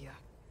be AETHER.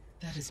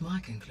 That is my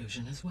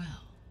conclusion as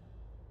well.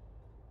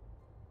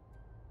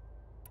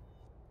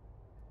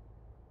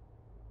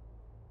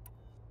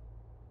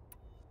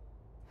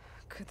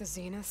 Could the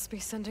Zeniths be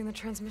sending the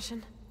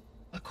transmission?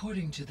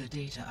 According to the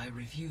data I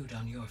reviewed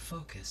on your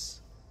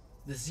focus,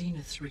 the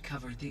Zeniths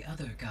recovered the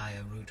other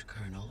Gaia root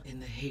kernel in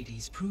the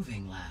Hades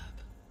Proving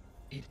Lab.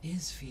 It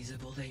is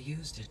feasible they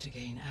used it to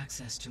gain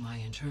access to my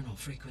internal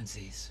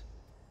frequencies.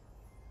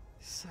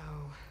 So,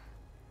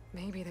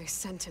 maybe they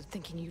sent it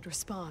thinking you'd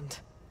respond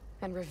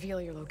and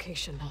reveal your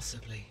location.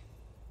 Possibly.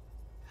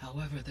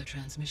 However, the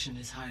transmission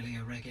is highly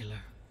irregular.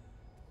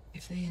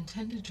 If they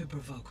intended to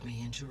provoke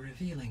me into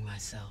revealing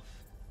myself,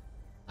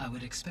 I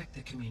would expect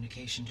the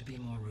communication to be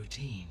more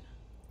routine.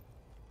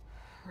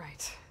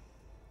 Right.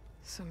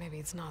 So maybe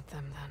it's not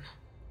them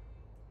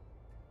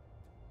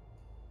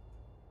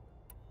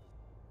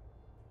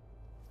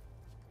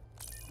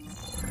then.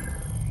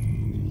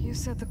 You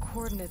said the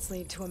coordinates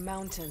lead to a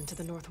mountain to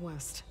the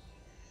northwest.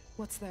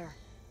 What's there?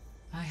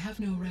 I have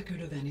no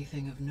record of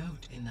anything of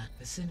note in that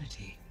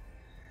vicinity.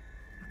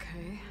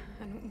 Okay,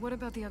 and what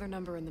about the other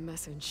number in the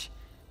message?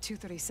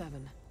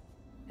 237.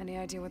 Any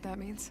idea what that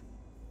means?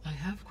 I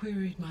have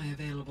queried my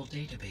available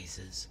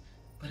databases,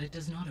 but it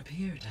does not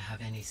appear to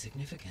have any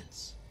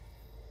significance.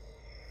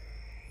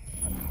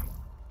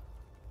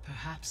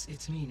 Perhaps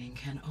its meaning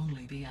can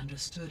only be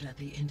understood at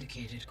the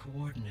indicated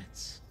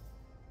coordinates.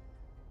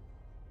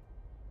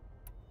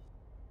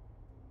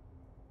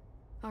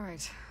 All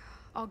right,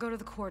 I'll go to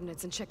the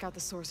coordinates and check out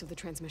the source of the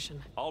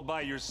transmission. All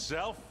by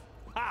yourself?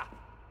 Ha!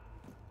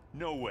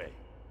 No way.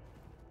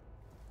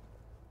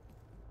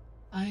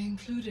 I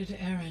included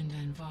Erend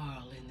and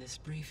Varl in this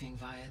briefing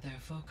via their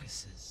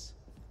focuses.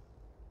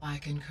 I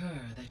concur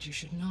that you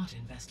should not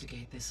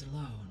investigate this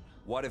alone.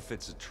 What if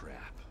it's a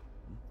trap?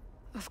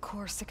 Of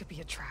course it could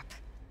be a trap.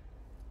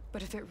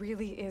 But if it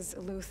really is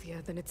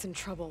Eleuthia, then it's in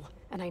trouble,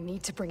 and I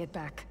need to bring it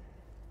back.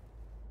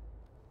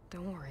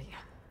 Don't worry.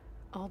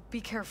 I'll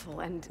be careful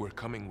and... We're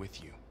coming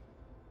with you.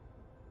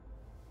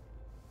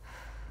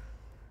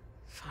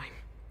 Fine.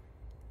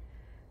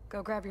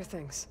 Go grab your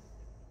things.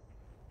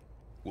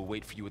 We'll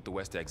wait for you at the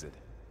west exit,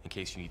 in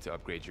case you need to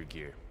upgrade your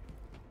gear.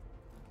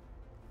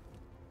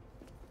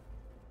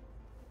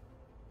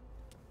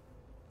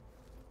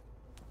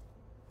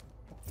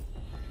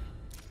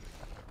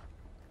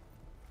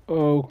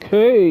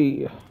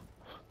 Okay.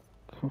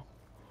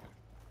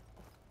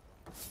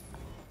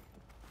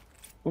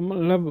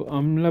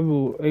 I'm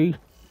level 18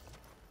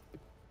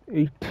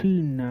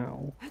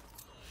 now.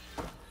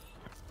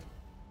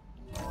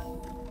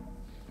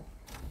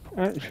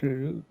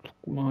 Actually,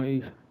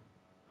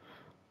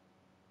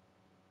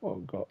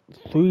 I've got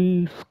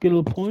 3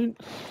 skill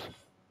points.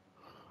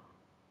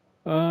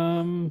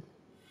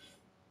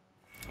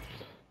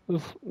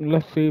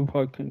 Let's see if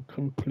I can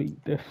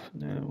complete this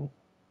now.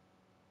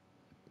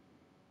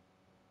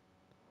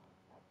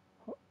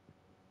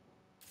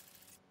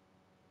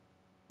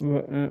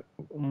 Can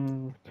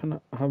I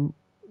have...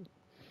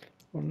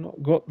 I've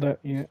not got that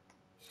yet.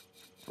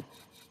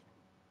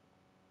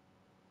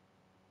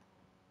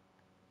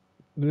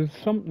 There's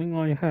something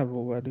I have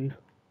already.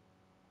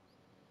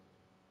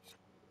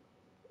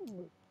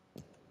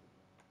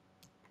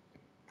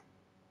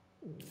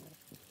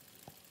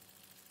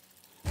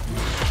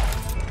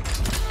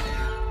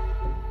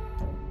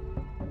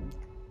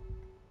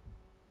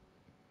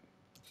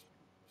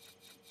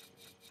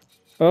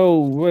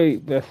 Oh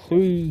wait, there's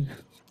three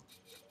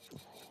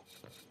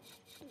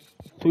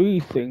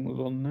things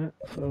on that,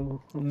 so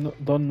I'm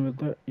not done with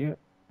that yet.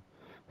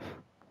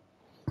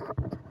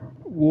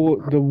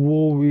 The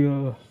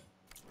warrior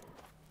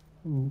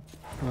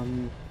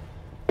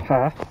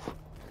path.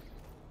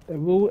 They're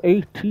all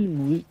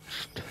 18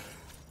 reached.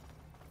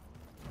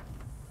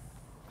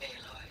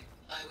 Aloy,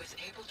 I was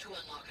able to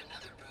unlock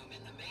another room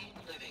in the main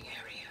living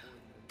area.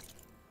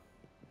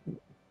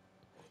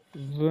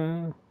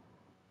 There.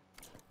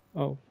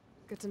 Oh.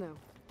 Good to know.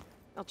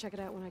 I'll check it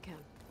out when I can.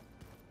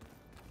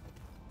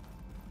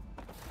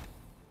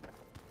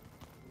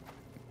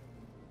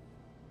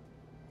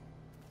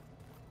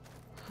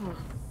 Huh.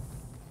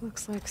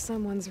 Looks like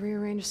someone's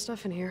rearranged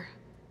stuff in here.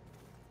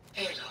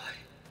 Aloy,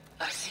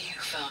 I see you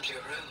found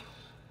your room.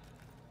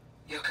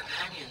 Your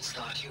companions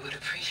thought you would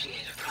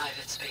appreciate a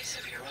private space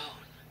of your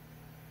own.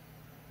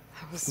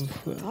 That was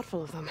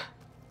thoughtful of them.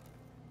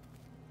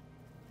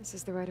 This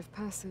is the rite of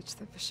passage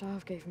that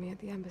Vishav gave me at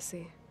the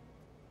embassy.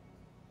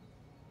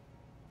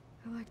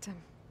 I liked him.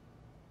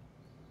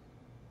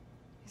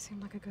 He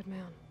seemed like a good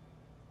man.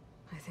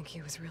 I think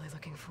he was really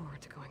looking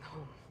forward to going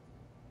home.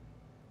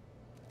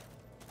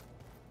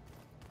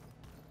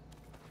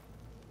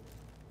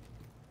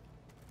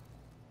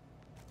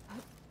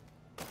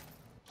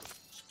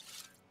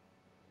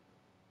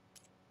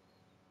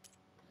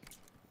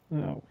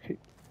 Okay.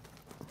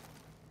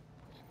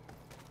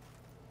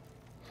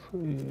 So,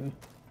 yeah.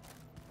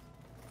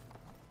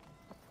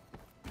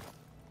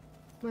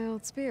 My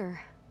old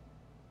spear.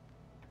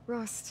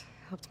 Rust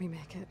helped me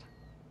make it.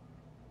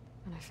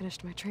 And I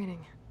finished my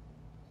training.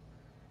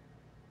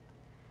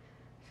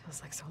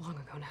 Feels like so long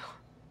ago now.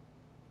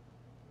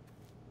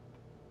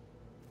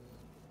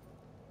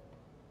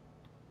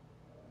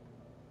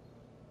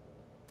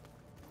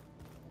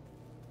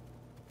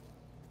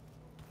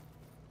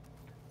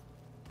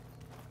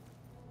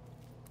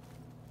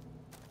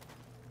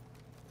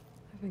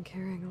 I've been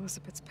carrying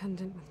Elizabeth's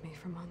pendant with me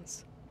for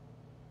months.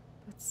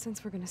 But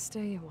since we're gonna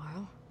stay a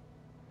while,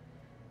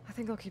 I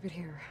think I'll keep it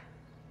here,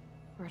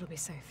 where it'll be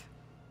safe.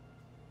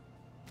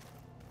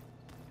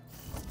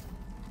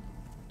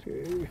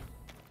 Okay.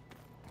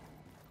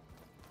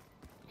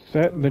 Is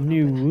that the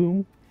new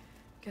room?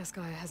 Guess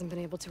Gaia hasn't been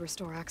able to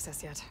restore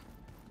access yet.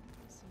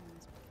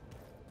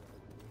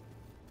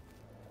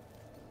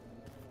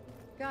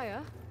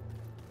 Gaia,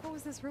 what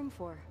was this room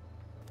for?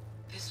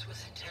 This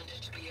was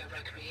intended to be a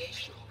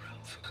recreational room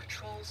for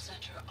Control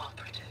Center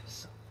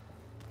operatives.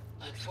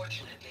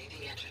 Unfortunately,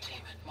 the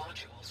entertainment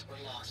modules were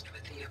lost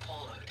with the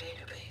Apollo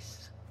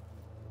database.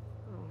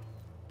 Oh,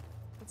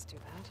 that That's too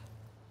bad.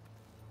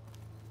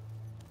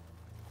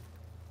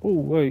 Oh,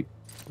 wait.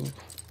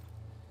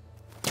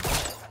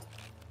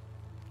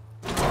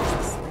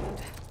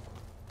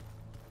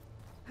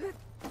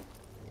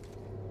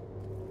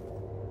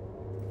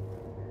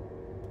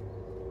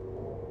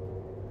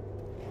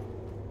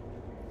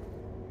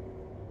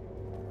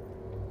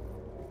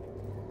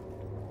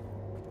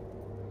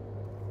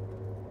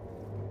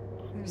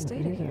 There's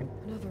data here.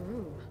 Another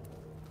room.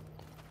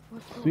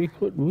 What for?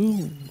 Secret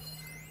room.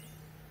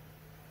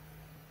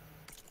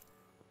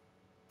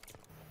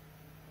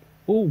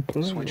 Oh,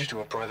 Switch to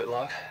a private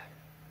log.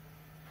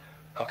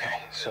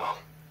 Okay, so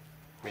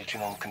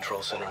Regional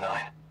Control Center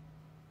 9.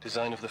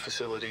 Design of the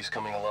facility's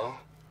coming along.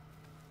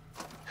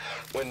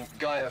 When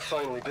Gaia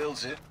finally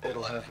builds it,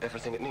 it'll have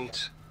everything it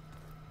needs.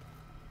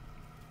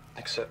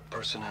 Except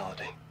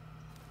personality.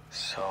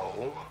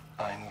 So,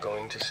 I'm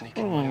going to sneak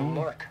in my own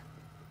mark.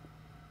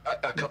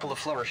 A couple of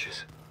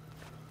flourishes.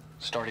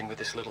 Starting with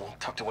this little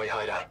tucked-away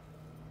hideout.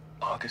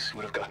 August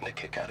would have gotten a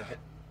kick out of it.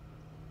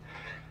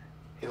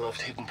 He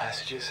loved hidden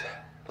passages,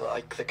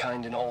 like the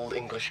kind in old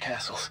English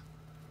castles.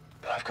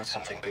 But I've got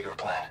something bigger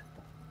planned.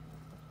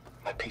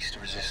 My piece de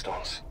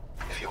resistance,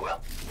 if you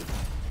will.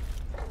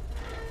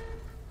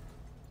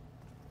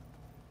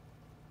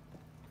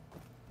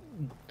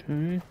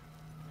 Okay.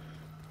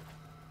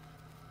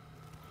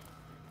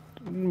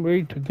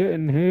 Way to get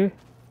in here.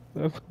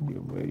 That's gonna be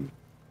a way.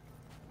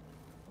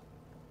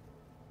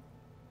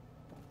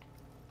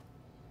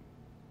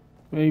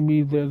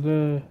 Maybe there's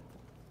a...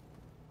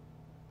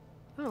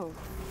 Oh,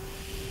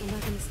 I'm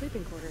back in the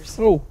sleeping quarters.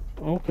 Oh,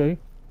 okay.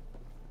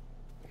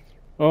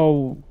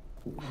 Oh,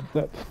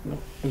 that's not...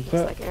 Is Looks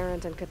that... like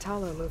Arendt and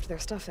Catalo moved their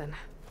stuff in.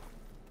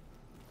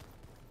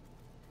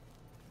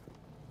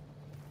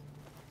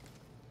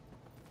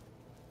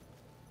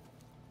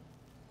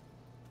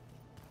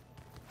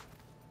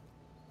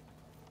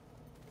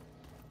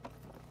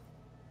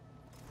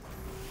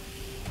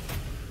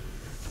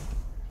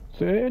 Is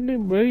there any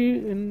way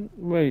in...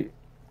 Wait.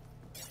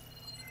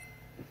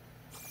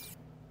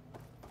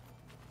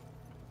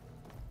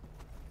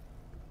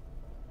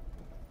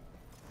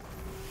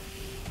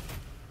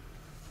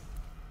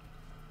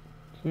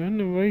 Is there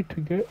any way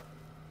to get...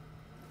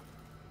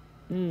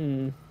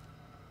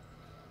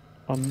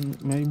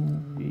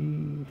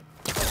 maybe...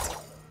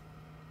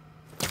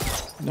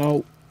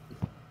 No.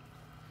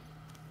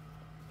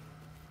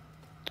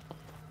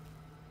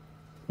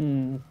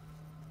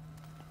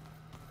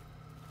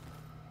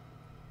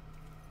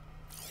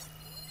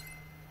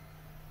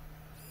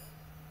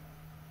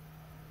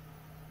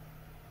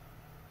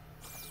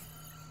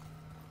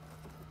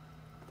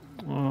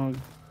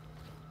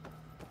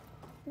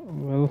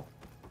 Well...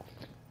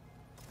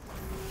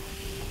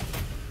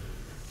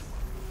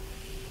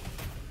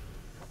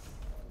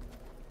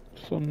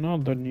 It's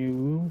another new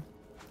room.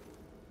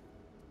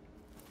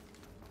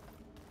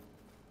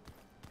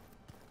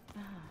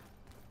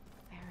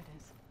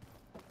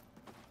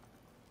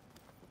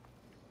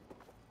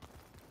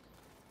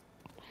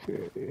 There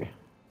it is. Okay.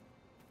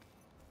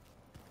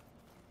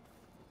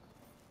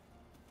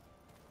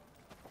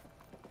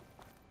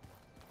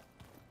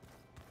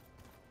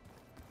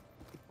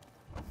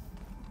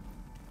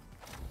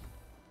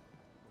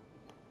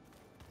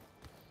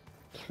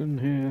 It's in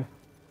here.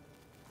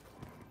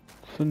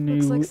 It's a new...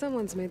 Looks like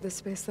someone's made this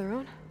space their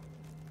own.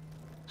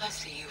 I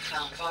see you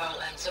found Varl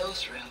and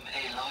Zoe's room,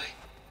 Aloy.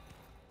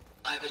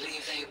 I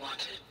believe they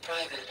wanted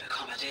private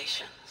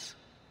accommodations.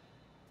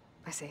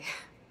 I see.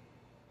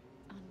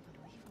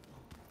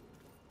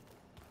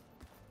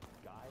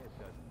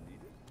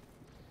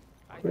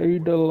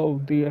 Cradle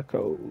of the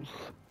Echoes.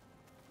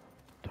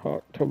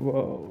 Talk to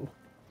Varl.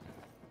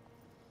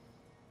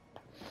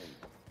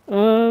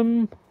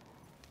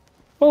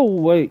 Oh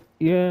wait,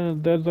 yeah,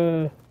 there's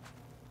a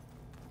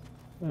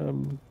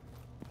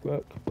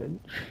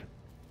workbench.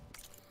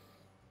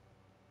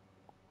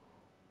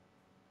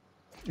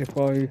 If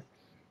I,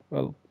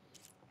 well,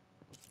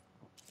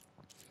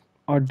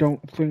 I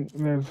don't think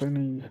there's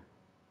any.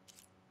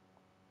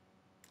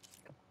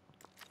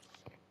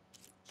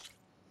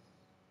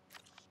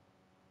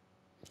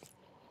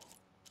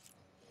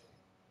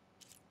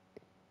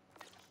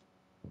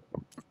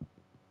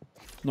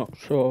 Not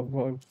sure if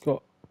I've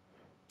got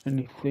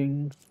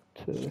anything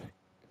to...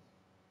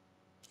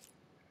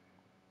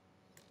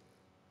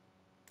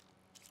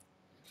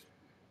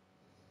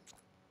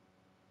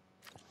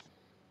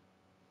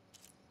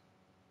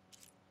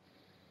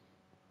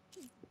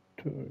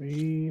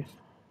 Three...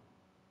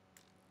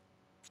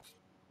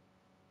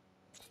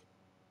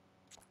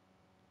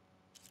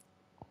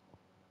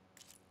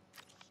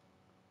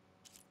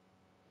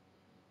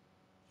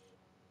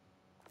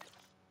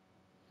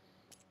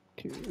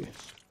 Okay,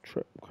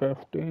 trap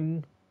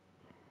crafting.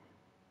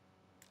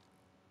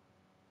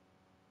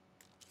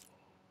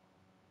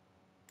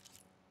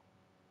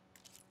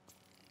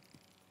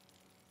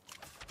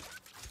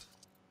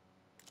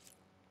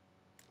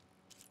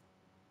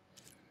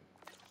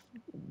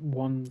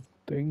 One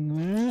thing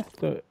there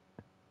that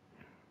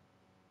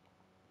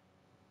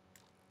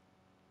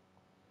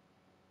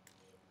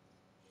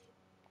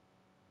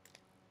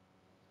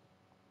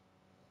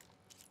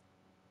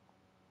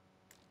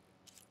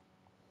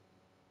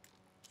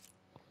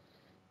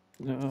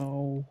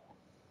No.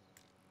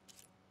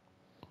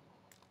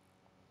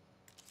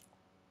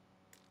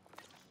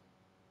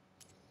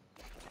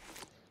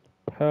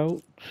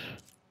 Pouch.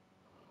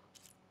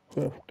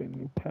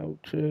 Crafting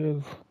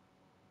pouches.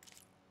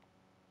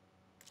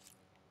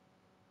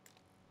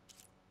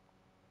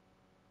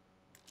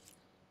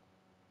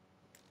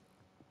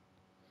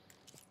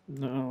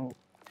 No.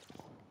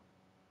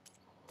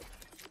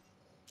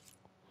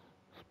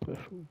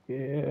 Special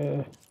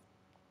gear.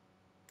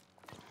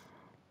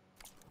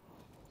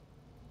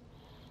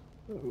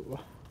 Oh.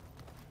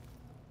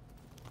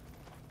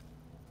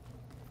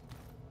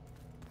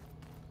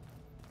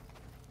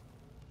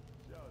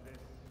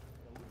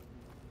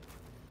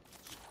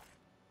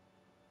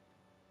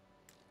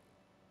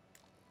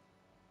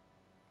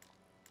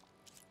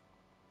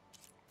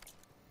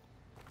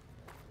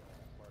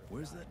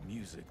 Where's that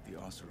music the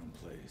Oseram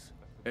plays?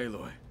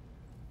 Aloy.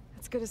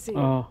 It's good to see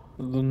you.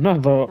 There's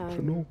another I'm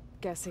optional.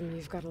 guessing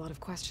you've got a lot of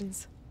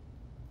questions.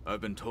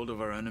 I've been told of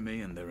our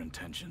enemy and their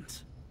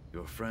intentions.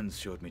 Your friends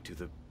showed me to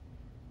the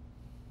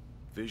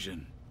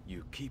vision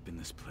you keep in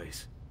this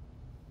place,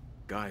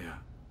 Gaia,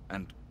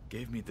 and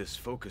gave me this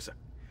focus.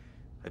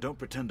 I don't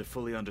pretend to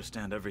fully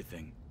understand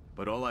everything,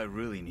 but all I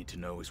really need to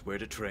know is where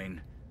to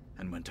train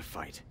and when to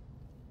fight.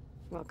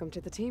 Welcome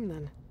to the team,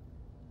 then.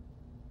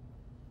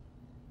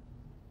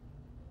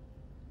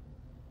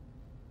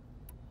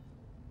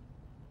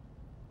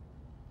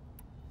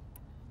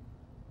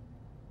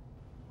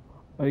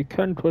 I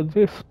can't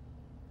resist.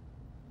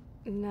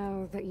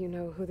 Now that you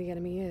know who the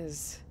enemy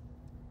is,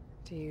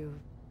 do you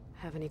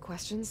have any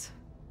questions?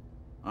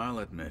 I'll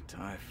admit,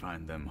 I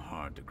find them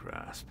hard to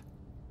grasp.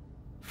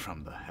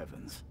 From the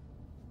heavens.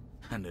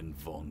 And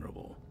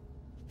invulnerable.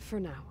 For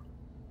now.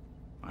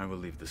 I will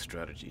leave the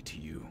strategy to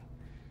you.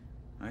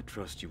 I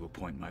trust you will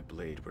point my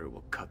blade where it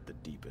will cut the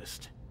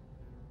deepest.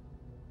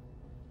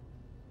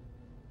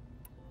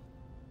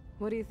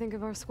 What do you think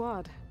of our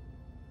squad?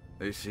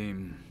 They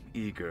seem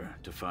eager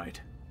to fight.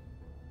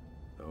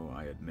 Though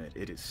I admit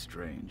it is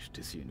strange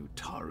to see a new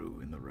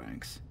Taru in the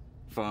ranks.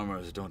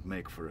 Farmers don't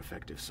make for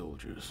effective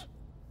soldiers.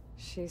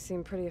 She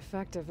seemed pretty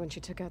effective when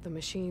she took out the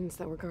machines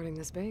that were guarding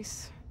this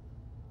base.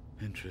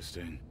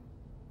 Interesting.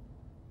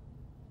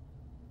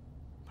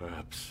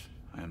 Perhaps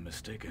I am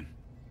mistaken.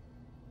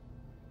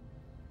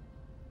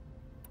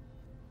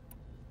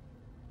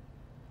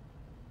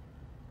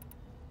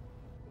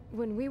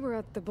 When we were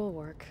at the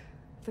bulwark,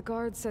 the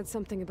guard said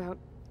something about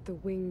the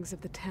wings of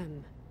the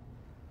Ten.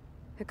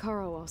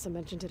 Hikaru also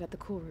mentioned it at the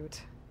cool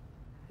route.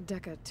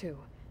 Dekka, too.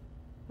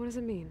 What does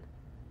it mean?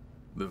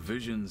 The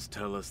visions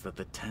tell us that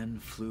the Ten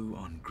flew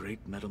on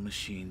great metal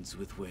machines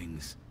with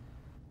wings,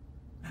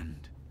 and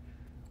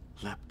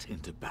leapt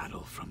into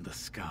battle from the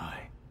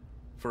sky.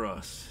 For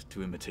us,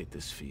 to imitate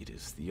this feat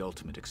is the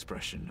ultimate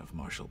expression of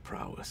martial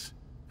prowess,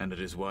 and it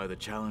is why the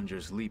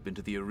challengers leap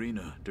into the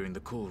arena during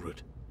the cool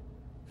route.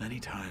 Many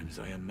times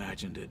I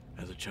imagined it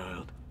as a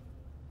child.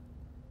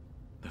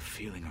 The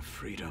feeling of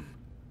freedom,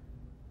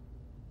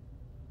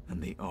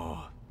 and the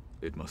awe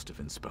it must have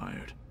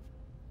inspired.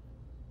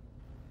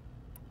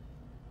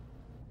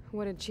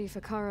 What did Chief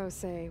Hikaru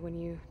say when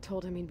you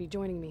told him he'd be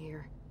joining me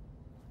here?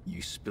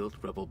 You spilt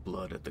rebel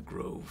blood at the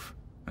Grove,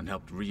 and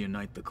helped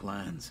reunite the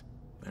clans.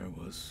 There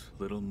was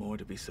little more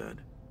to be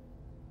said.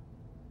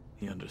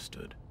 He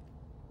understood.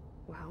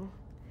 Well,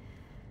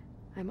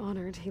 I'm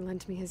honored he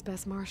lent me his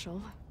best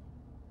marshal.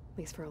 At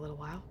least for a little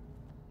while.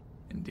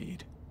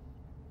 Indeed.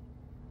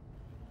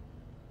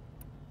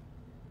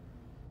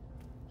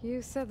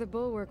 You said the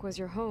Bulwark was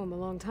your home a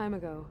long time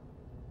ago.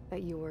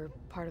 That you were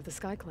part of the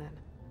Sky Clan.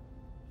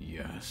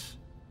 Yes.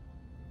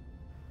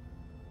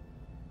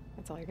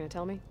 That's all you're gonna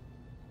tell me?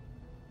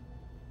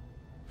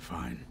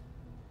 Fine.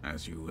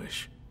 As you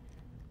wish.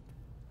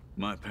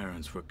 My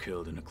parents were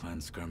killed in a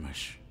clan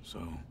skirmish,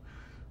 so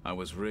I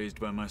was raised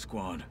by my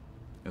squad.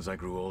 As I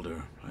grew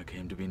older, I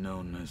came to be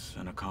known as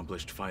an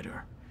accomplished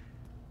fighter.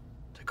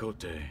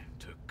 Tekote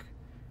took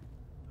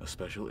a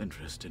special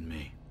interest in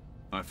me.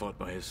 I fought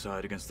by his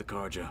side against the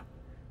Karja,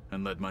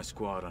 and led my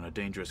squad on a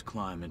dangerous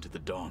climb into the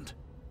Daunt.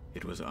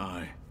 It was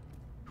I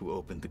who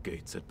opened the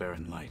gates at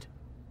Barren Light,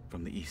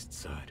 from the east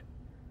side,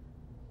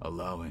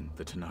 allowing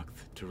the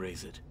Tenakth to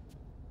raise it.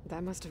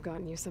 That must have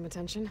gotten you some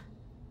attention.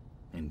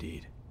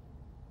 Indeed.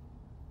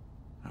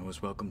 I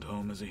was welcomed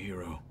home as a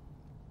hero,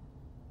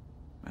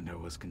 and I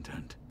was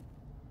content.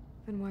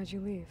 Then why'd you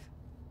leave?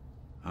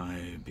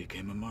 I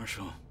became a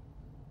marshal.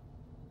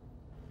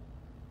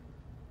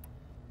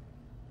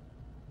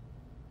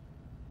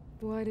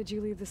 Why did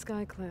you leave the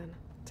Sky Clan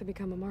to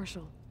become a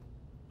marshal?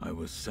 I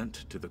was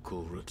sent to the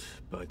Kulrut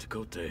by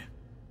Tekote.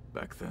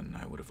 Back then,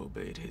 I would have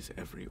obeyed his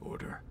every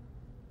order.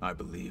 I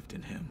believed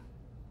in him,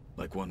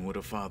 like one would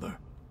a father.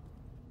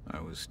 I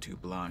was too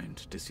blind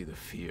to see the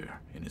fear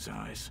in his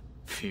eyes.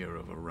 Fear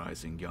of a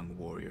rising young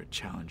warrior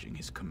challenging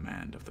his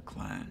command of the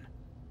clan.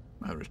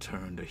 I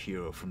returned a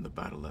hero from the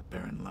battle at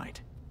Barren Light.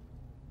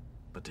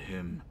 But to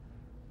him,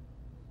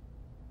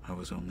 I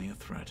was only a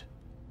threat.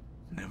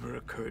 Never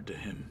occurred to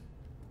him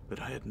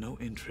that I had no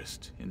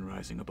interest in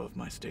rising above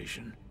my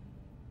station.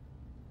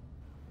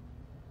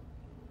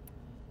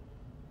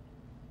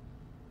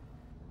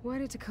 Why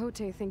did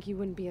Tekote think you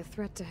wouldn't be a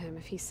threat to him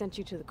if he sent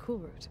you to the Cool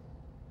Route?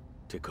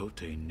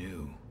 Tekote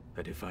knew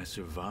that if I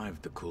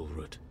survived the Cool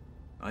Route,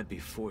 I'd be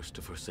forced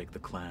to forsake the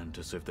clan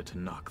to serve the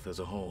Tenakth as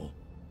a whole.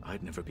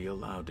 I'd never be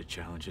allowed to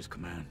challenge his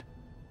command,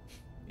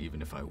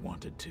 even if I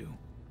wanted to.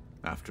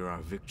 After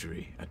our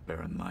victory at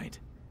Barren Light,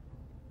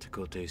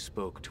 Tekote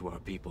spoke to our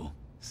people,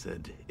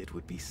 said it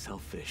would be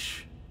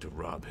selfish to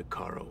rob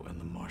Hikaru and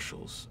the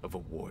Marshals of a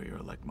warrior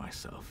like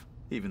myself,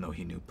 even though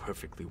he knew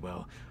perfectly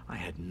well I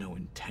had no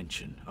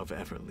intention of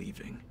ever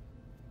leaving.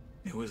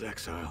 It was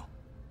exile,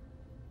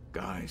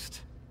 guised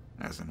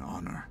as an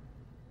honor.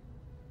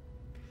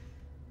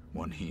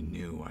 One he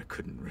knew I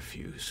couldn't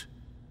refuse.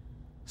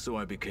 So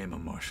I became a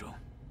Marshal,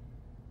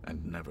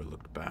 and never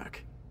looked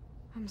back.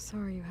 I'm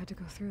sorry you had to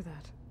go through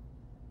that.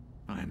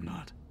 I am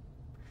not.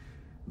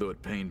 Though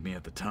it pained me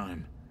at the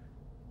time,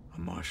 a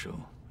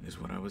Marshal is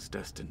what I was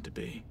destined to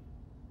be.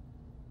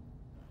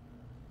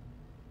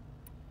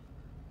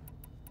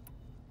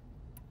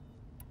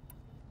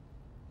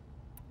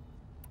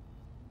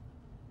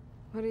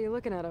 What are you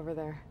looking at over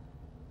there?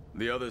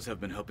 The others have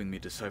been helping me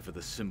decipher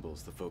the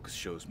symbols the focus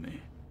shows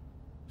me.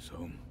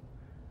 So,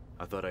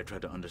 I thought I'd try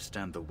to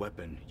understand the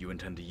weapon you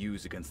intend to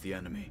use against the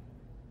enemy.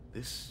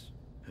 This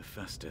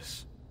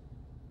Hephaestus,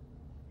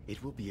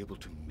 it will be able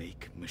to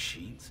make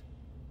machines?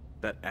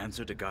 That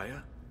answer to Gaia?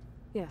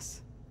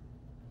 Yes.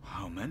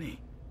 How many?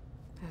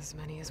 As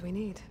many as we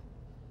need.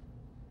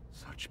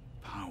 Such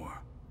power.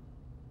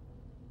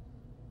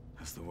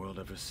 Has the world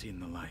ever seen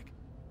the like?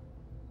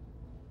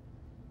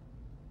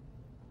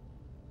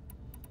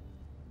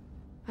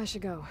 I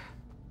should go.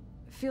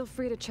 Feel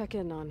free to check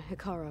in on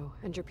Hikaru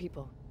and your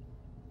people.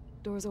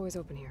 Door's always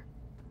open here.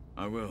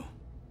 I will.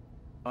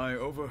 I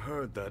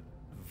overheard that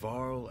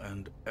Varl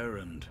and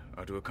Erend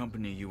are to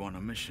accompany you on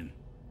a mission.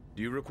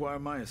 Do you require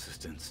my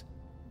assistance?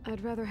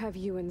 I'd rather have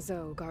you and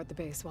Zoe guard the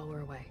base while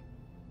we're away.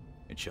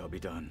 It shall be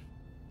done.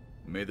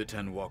 May the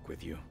Ten walk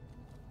with you.